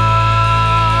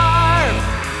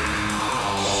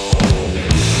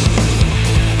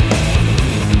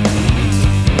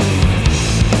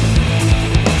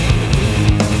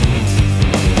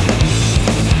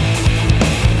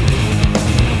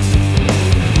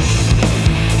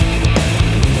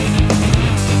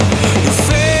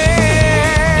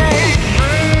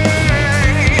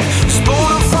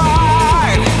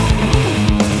 Spotified.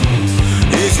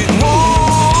 Is it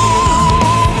wrong?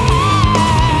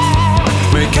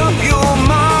 Make up your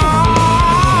mind.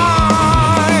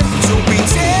 Don't be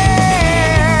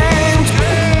tamed.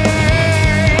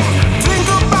 Think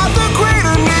about the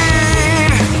greater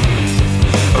need.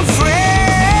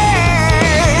 Afraid.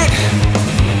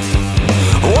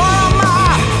 What am I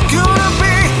gonna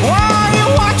be? Why are you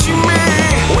watching me?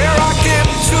 Where I get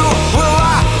to, will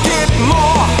I get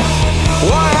more?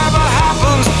 Whatever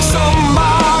happens,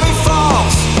 somebody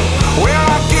falls. Where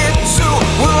I get to,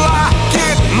 will I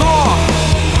get more?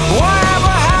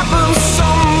 Whatever happens,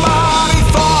 somebody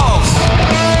falls.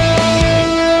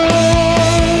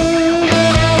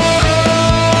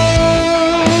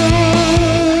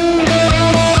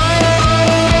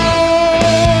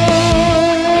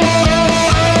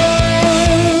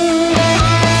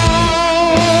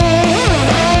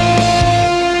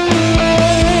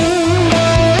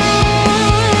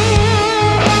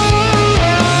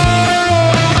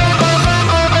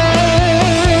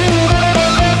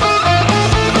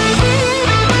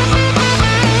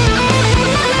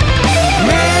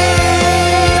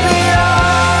 Maybe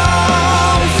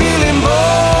I'm feeling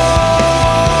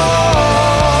bold,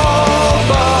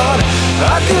 but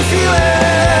I can feel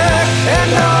it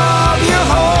and of your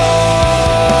hold.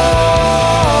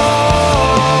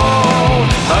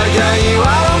 I got you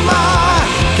out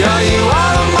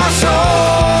of my soul.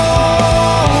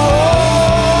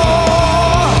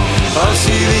 I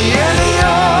see the end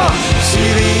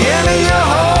of your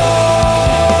hole.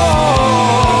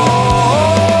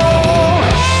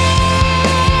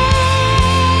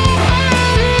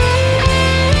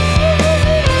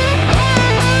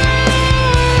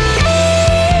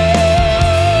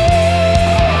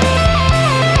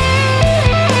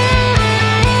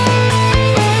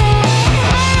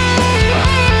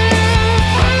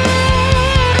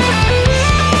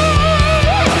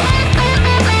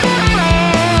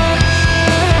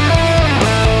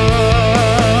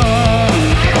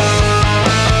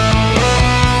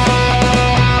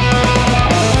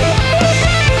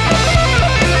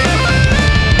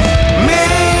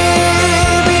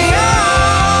 Maybe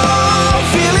I'm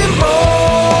feeling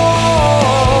bold,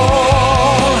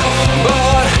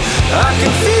 but I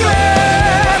can feel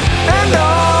it and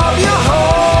of your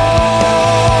hold.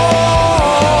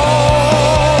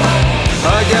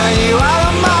 I got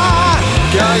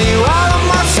you out of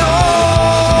my soul.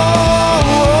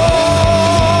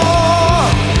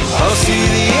 I'll see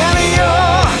the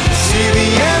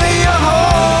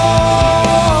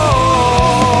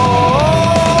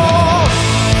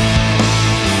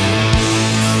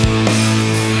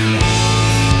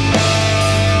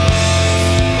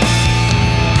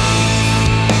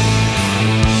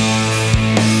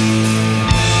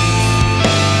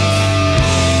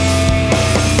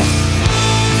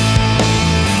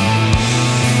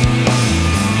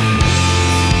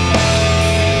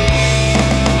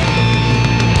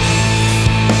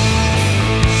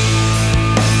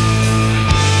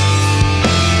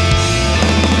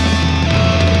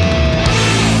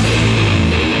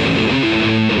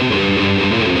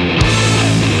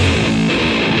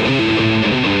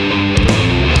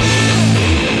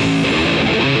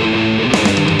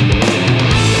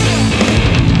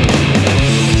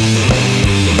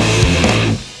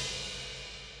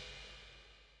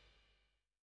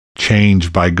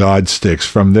Change by Godsticks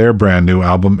from their brand new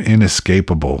album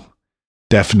Inescapable.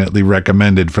 Definitely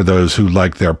recommended for those who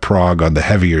like their prog on the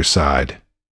heavier side.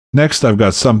 Next, I've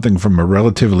got something from a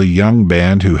relatively young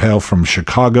band who hail from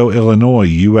Chicago, Illinois,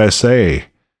 USA.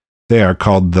 They are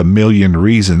called The Million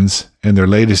Reasons, and their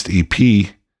latest EP,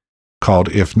 called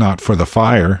If Not For The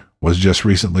Fire, was just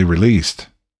recently released.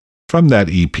 From that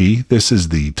EP, this is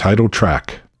the title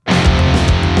track.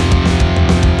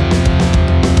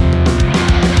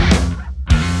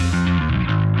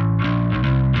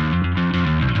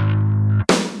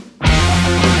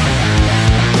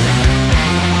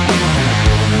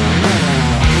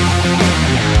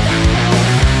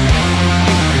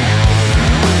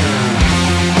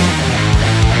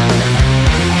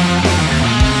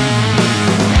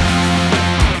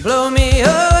 Blow me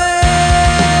away,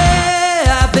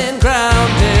 I've been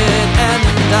grounded and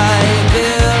I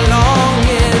belong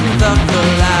in the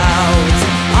clouds.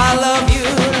 I love you,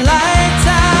 lights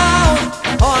out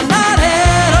or not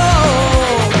at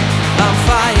all. I'm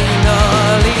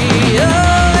finally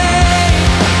away.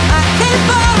 I came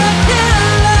for a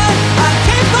killer, I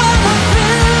came for a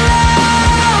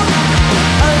thriller.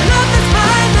 A love that's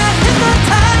mine that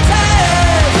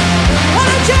hypnotizes. What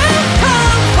did you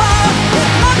come for?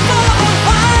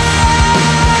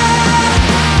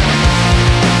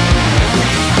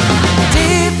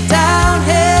 Deep down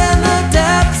in the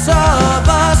depths of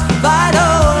us,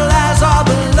 vital as our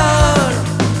blood,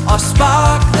 a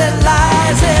spark that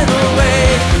lies in the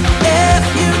way.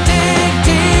 If you dig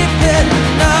deep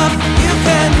enough, you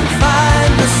can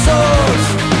find the source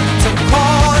to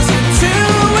cause you to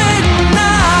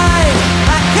ignite.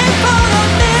 I came for the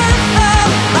myth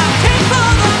of, I came for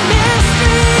the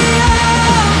mystery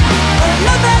of a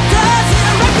love that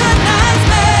doesn't recognize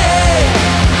me.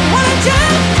 What did you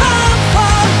come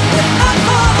for, if not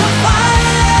for the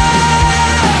fire?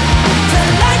 To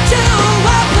light you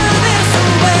up with this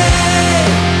away.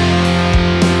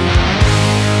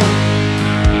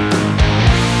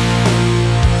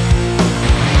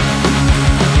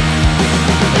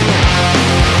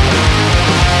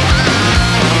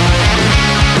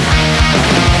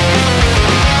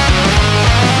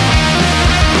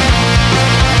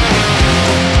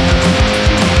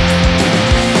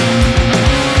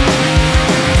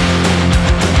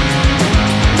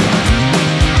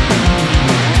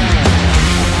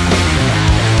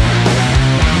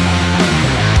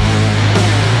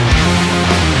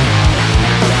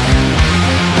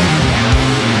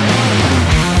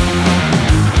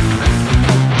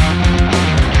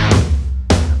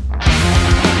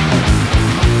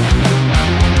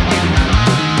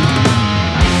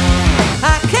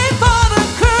 I came for the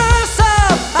curse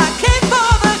of, I came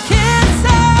for the kiss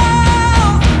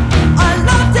of a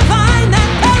love divine that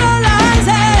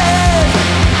paralyzes.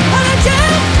 What did you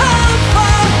come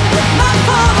for, if not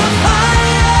for the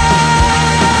fire?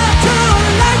 To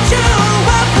light you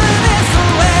up with this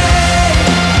away.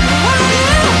 What are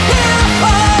you here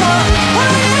for? What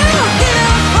are you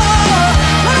here for?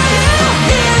 What are you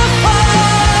here for?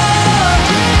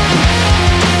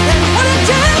 And what did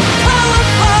you come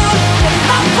for, if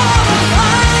not for the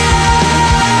fire?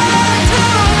 To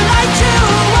light you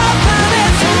up with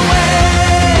this away.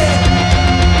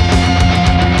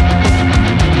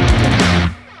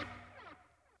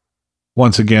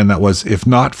 Once again, that was If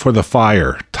Not For The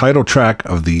Fire, title track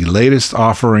of the latest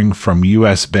offering from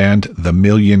US band The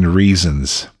Million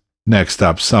Reasons. Next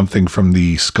up, something from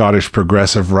the Scottish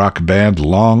progressive rock band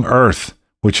Long Earth,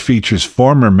 which features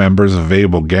former members of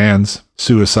Abel Gans,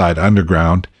 Suicide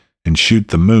Underground, and Shoot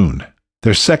the Moon.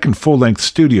 Their second full-length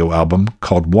studio album,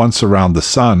 called Once Around the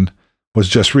Sun, was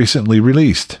just recently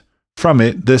released. From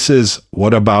it, this is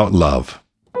What About Love?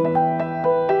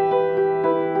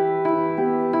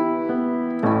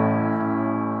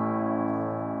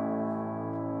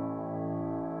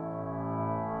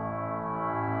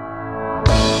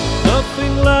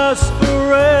 Nothing lasts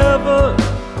forever.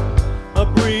 A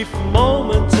brief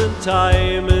moment in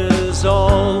time is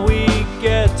all we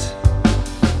get.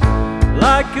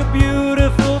 Like a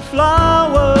beautiful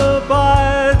flower,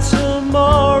 by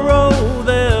tomorrow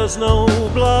there's no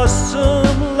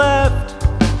blossom left.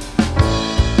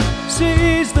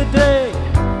 Seize the day,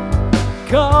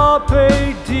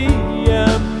 carpe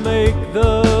diem, make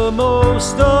the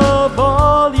most of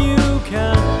all you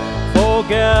can.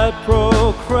 Forget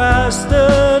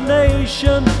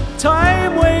procrastination,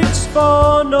 time waits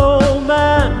for no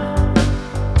man.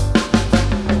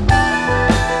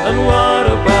 And what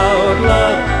about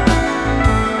love?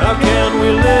 How can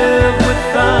we live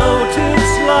without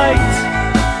its light?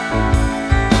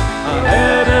 A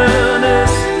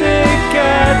hedonistic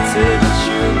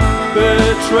attitude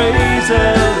betrays a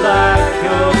lie.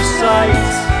 of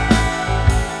sight.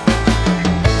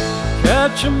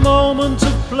 Catch a moment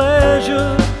of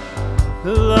pleasure,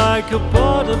 like a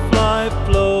butterfly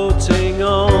floating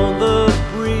on the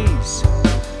breeze.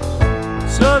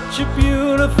 Such a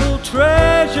beautiful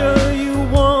treasure you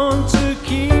want to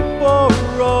keep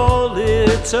for all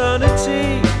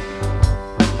eternity.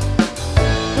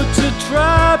 But to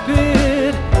trap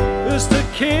it is to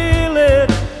kill it,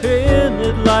 pin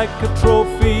it like a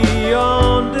trophy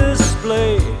on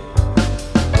display.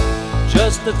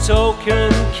 Just a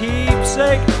token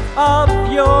keepsake of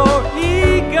your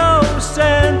egocentric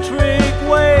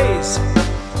ways.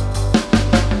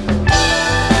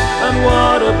 And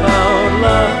what about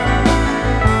love?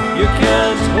 You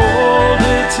can't hold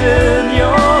it in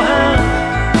your hand,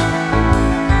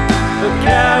 but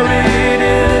carry it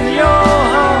in your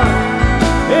heart.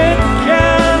 It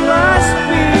can last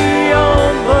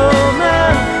beyond the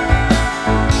man.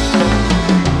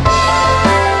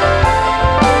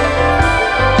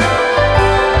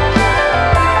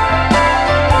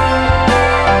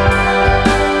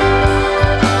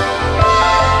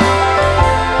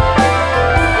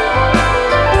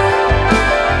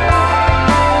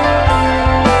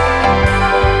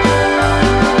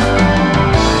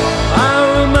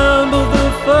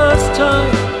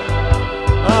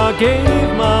 Gave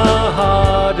my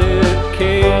heart, it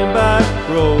came back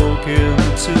broken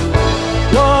too.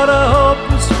 What I hoped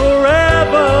was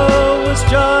forever was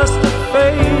just a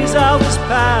phase I was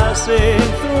passing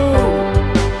through.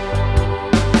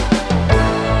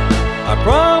 I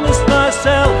promised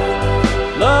myself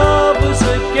love was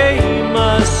a game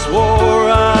I swore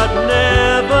I'd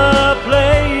never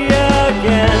play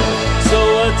again. So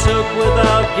I took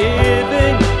without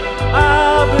giving,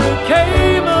 I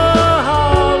became a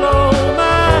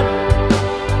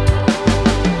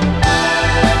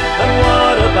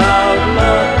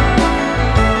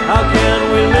how can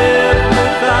we live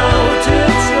without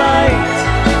its light?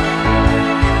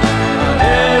 A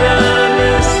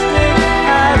hedonistic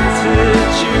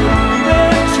attitude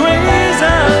betrays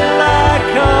a lack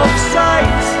of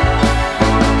sight.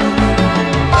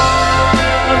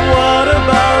 And what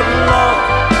about love?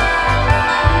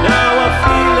 Now I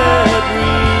feel it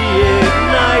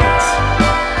reignite.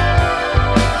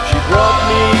 She brought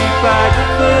me back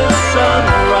the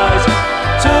sunrise,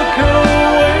 took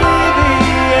away the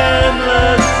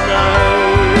endless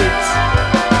night.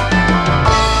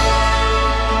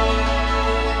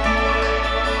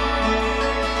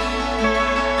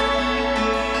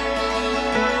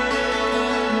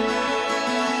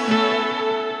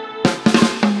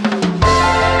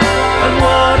 And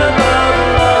what about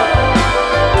love?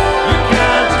 You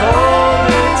can't hold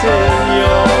it in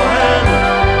your hand,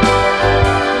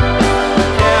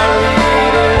 carry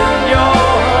it in your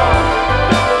heart.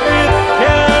 It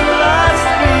can last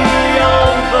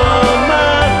beyond the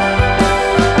man.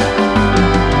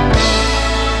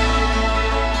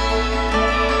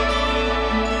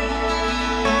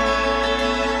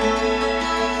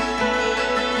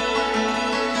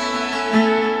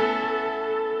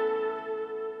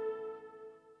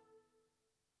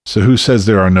 So who says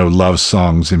there are no love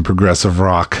songs in progressive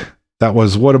rock? That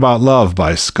was What About Love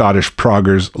by Scottish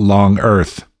proggers Long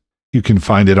Earth. You can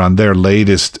find it on their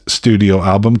latest studio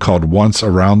album called Once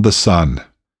Around the Sun.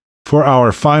 For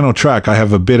our final track, I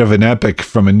have a bit of an epic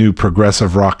from a new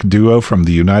progressive rock duo from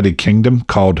the United Kingdom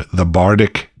called The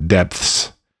Bardic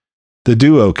Depths. The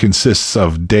duo consists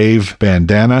of Dave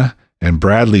Bandana and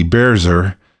Bradley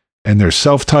Bearser, and their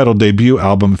self-titled debut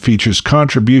album features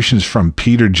contributions from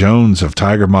Peter Jones of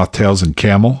Tiger Moth Tails and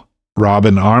Camel,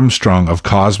 Robin Armstrong of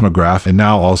Cosmograph and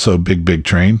now also Big Big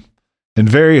Train, and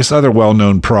various other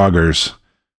well-known proggers.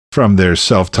 From their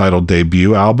self-titled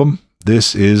debut album,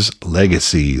 this is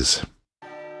Legacies.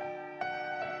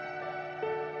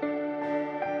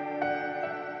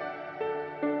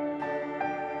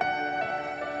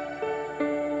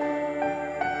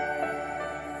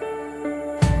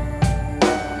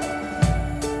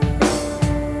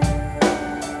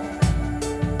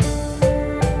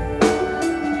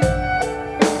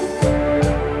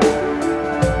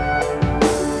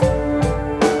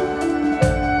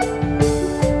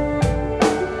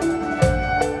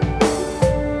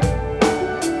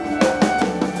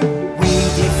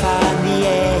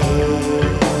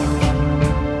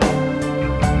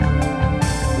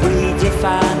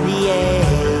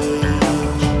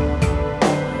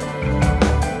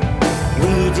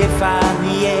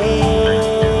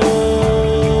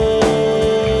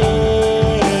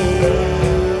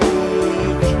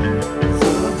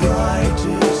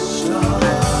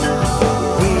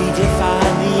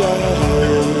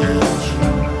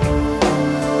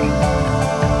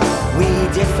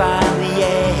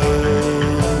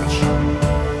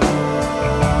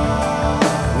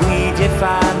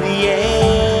 define the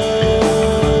age.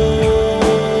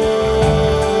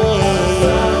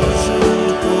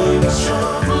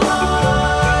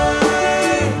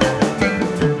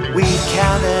 We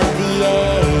counted the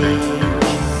age.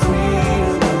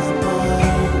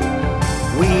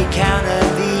 We counted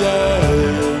the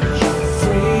age.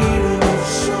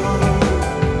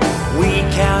 We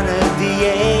counted the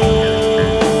age.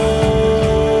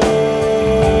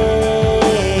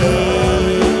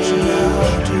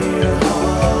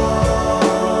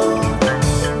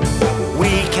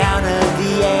 We counted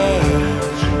the age.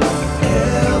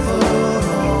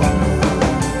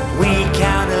 We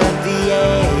counted the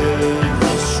age.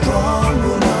 Strong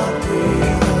will not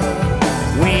prevail.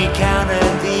 We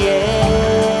counted the age.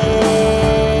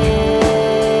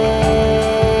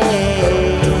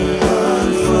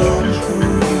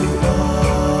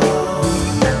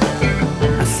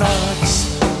 Our thoughts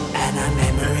and our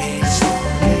memories.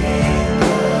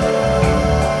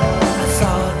 Our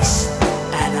thoughts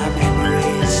and our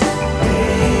memories.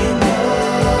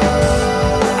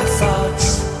 Our thoughts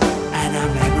and our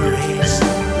memories.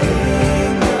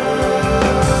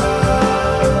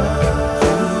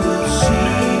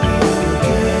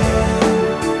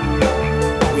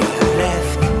 We have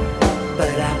left,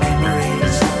 but our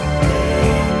memories.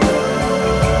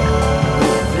 We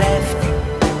have left,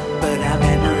 but our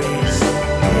memories.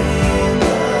 We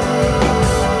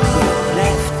have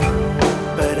left,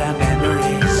 but our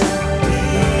memories.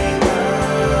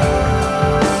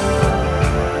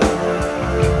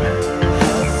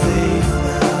 Have faith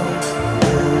now,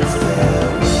 no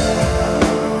farewell.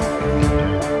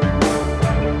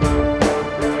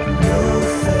 No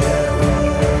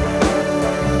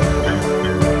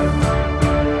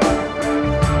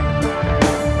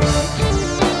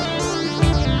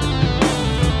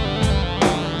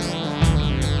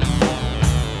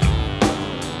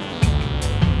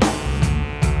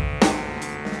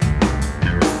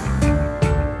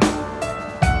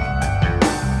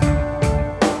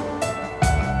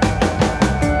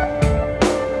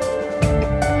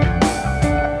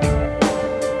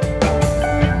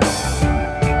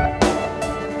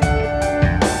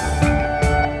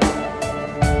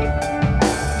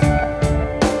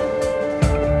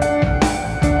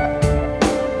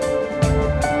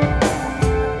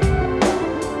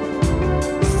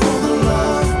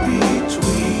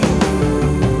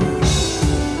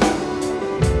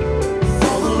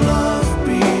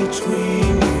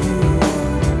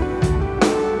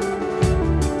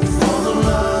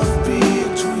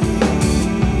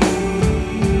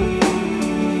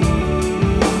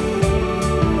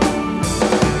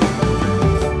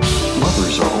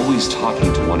Lovers are always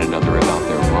talking to one another about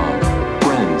their love.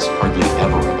 Friends hardly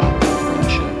ever about their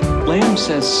friendship. Lamb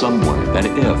says somewhere that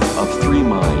if, of three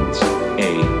minds,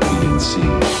 A, B, and C,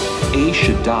 A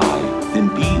should die, then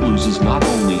B loses not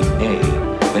only A,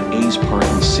 but A's part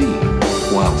in C,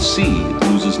 while C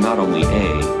loses not only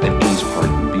A, but A's part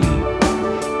in B.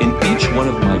 In each one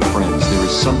of my friends, there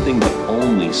is something that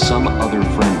only some other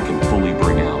friend can fully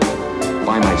bring out.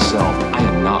 By myself, I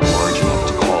am not large enough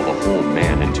to call the whole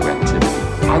man into activity.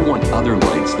 I want other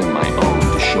lights than my own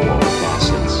to show all the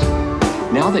facets.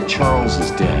 Now that Charles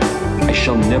is dead, I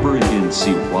shall never again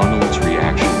see Ronald's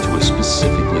reaction to a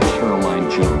specifically Caroline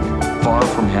joke, far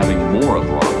from having more of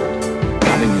Ronald.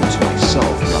 Having him to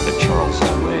myself now that Charles is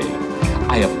away,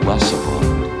 I have less of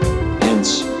Ronald.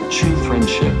 Hence, true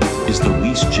friendship is the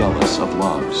least jealous of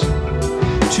loves.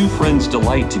 Two friends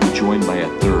delight to be joined by a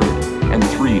third, and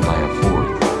three by a fourth,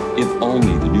 if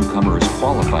only the newcomer is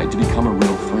qualified to become a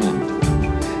real friend.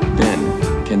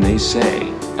 Then can they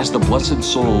say, as the blessed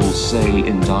souls say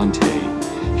in Dante,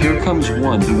 here comes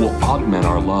one who will augment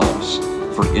our loves,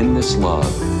 for in this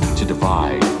love, to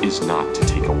divide is not to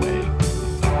take away.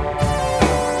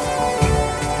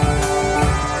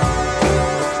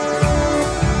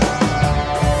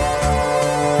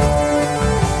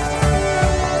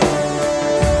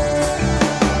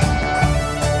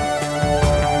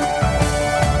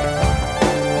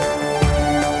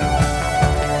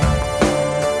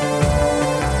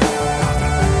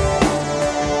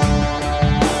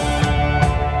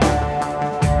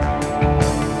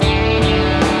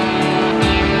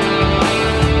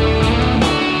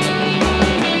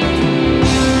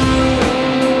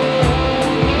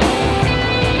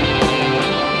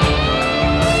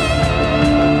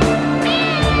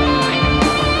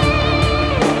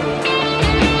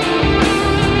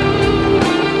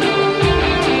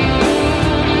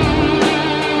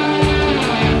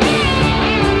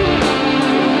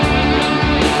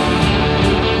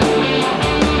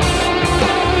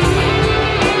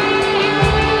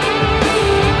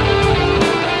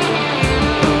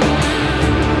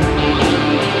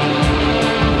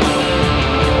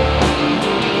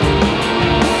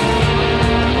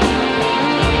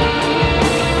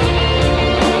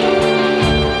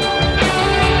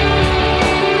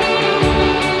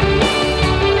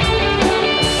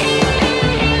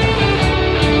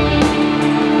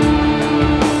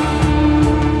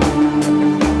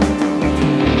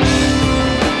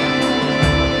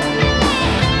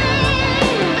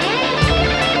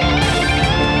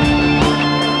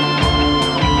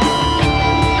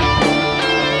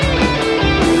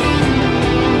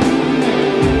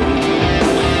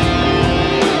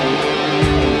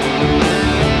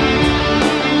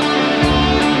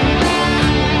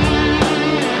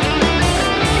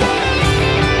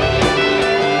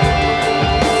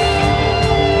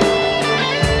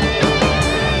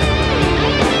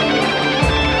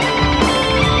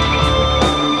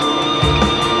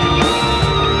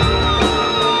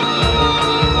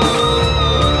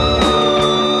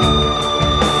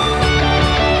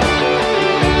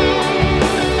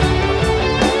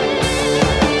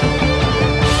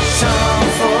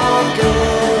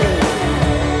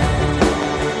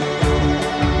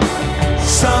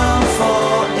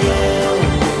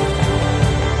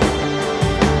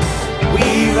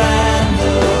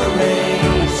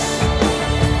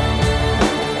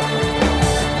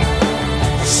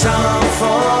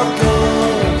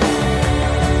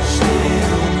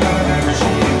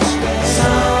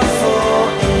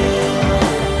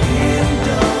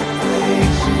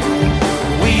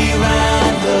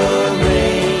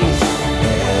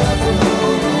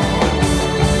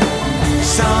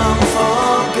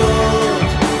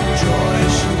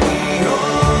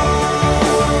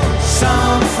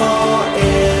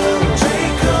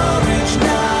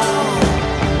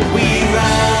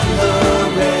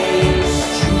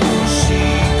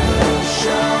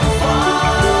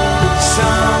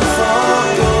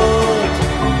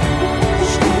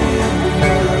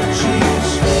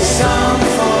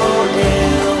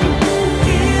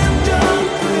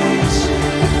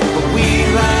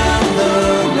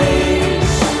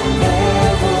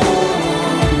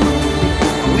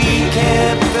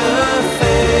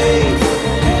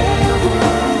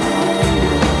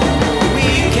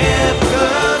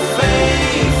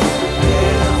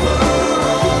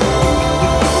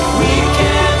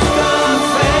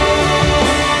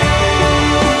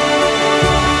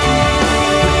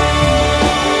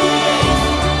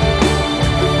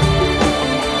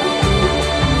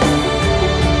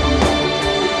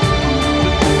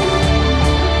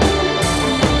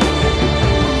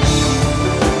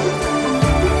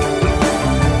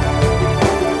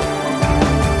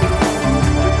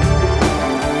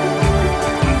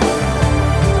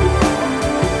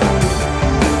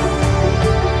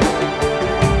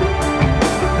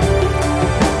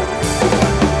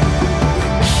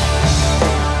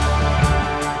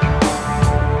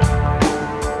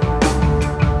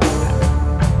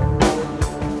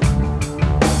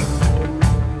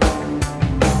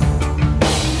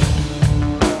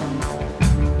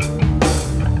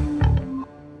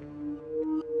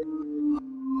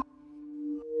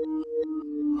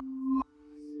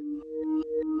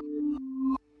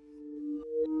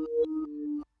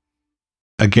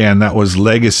 Again, that was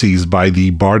Legacies by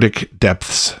the Bardic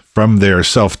Depths from their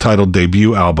self-titled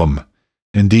debut album.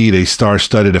 Indeed, a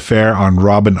star-studded affair on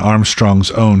Robin Armstrong's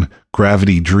own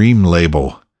Gravity Dream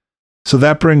label. So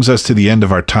that brings us to the end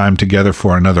of our time together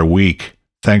for another week.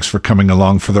 Thanks for coming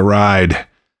along for the ride.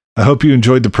 I hope you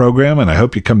enjoyed the program, and I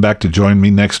hope you come back to join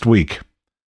me next week.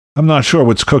 I'm not sure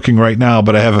what's cooking right now,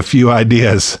 but I have a few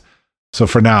ideas. So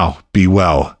for now, be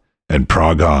well, and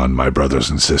prog on, my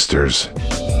brothers and sisters.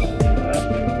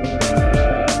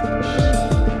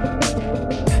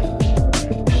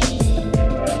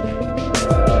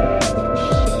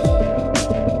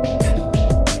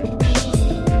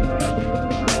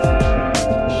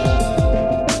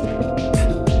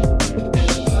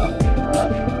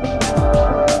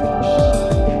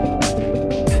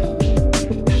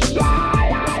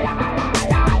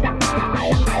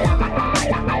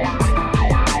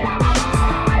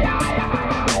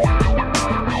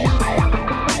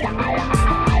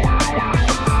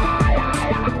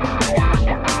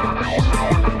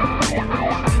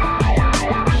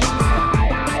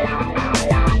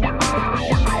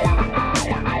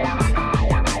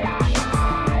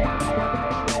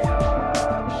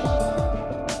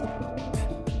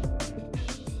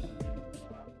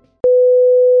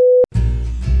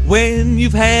 When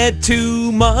you've had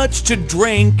too much to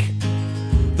drink,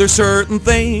 there's certain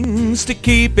things to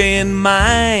keep in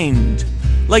mind.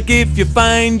 Like if you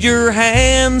find your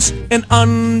hands and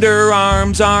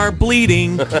underarms are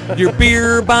bleeding, your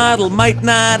beer bottle might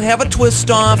not have a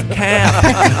twist-off cap.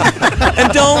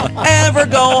 And don't ever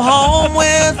go home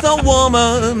with a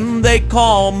woman they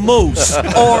call Moose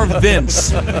or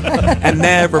Vince. And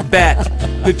never bet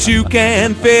that you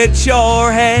can fit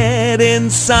your head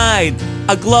inside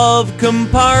a glove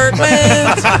compartment.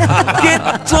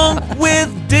 Get drunk with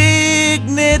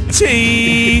dignity.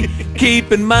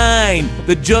 Keep in mind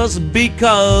that just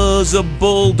because a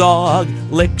bulldog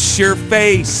licks your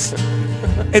face,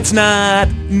 it's not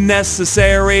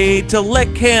necessary to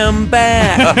lick him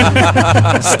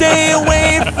back. Stay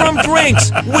away from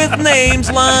drinks with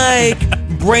names like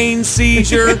brain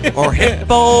seizure or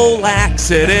hippo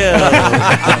laxative.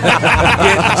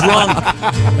 Get drunk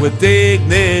with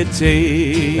dignity.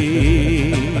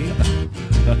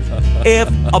 If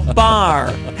a bar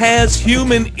has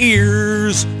human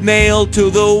ears nailed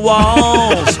to the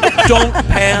walls, don't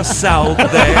pass out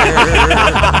there.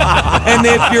 And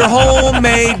if your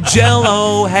homemade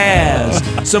Jell-O has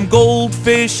some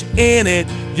goldfish in it,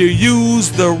 you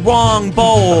use the wrong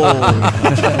bowl.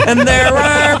 And there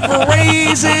are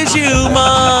phrases you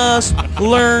must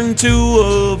learn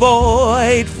to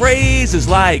avoid. Phrases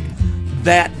like,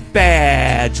 that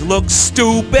badge looks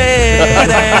stupid,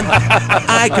 and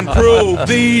I can prove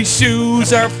these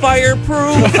shoes are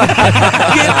fireproof.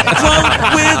 Get drunk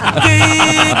with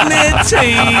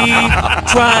dignity.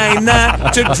 Try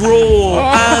not to drool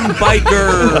on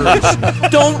bikers.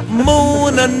 Don't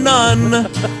moon a nun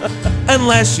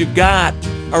unless you got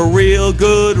a real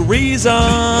good reason.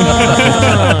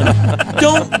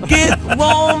 Don't get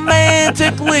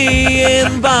romantically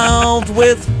involved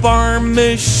with farm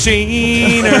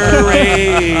machinery.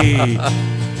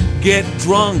 Get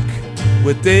drunk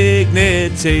with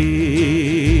dignity.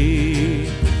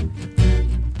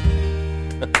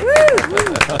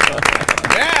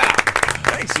 Yeah.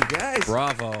 Thanks, you guys.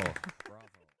 Bravo.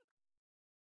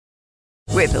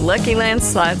 With the Lucky Land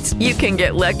Slots, you can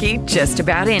get lucky just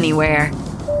about anywhere.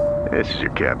 This is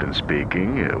your captain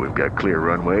speaking. We've got clear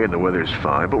runway and the weather's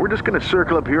fine, but we're just going to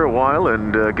circle up here a while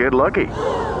and get lucky.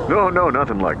 No,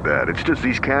 nothing like that. It's just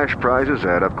these cash prizes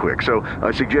add up quick. So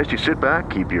I suggest you sit back,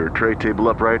 keep your tray table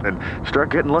upright, and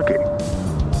start getting lucky.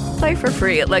 Play for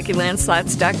free at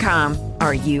LuckyLandSlots.com.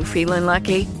 Are you feeling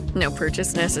lucky? No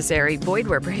purchase necessary. Void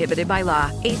where prohibited by law.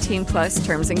 18+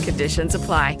 terms and conditions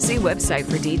apply. See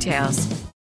website for details.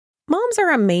 Moms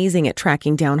are amazing at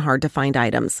tracking down hard-to-find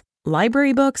items.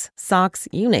 Library books, socks,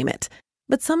 you name it.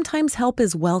 But sometimes help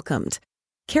is welcomed.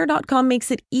 Care.com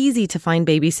makes it easy to find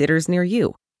babysitters near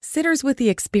you. Sitters with the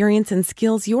experience and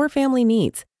skills your family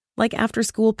needs, like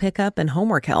after-school pickup and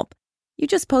homework help. You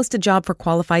just post a job for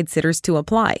qualified sitters to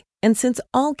apply. And since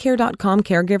all Care.com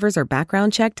caregivers are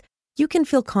background checked, you can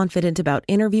feel confident about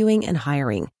interviewing and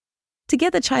hiring. To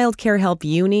get the child care help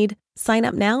you need, sign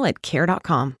up now at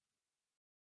Care.com.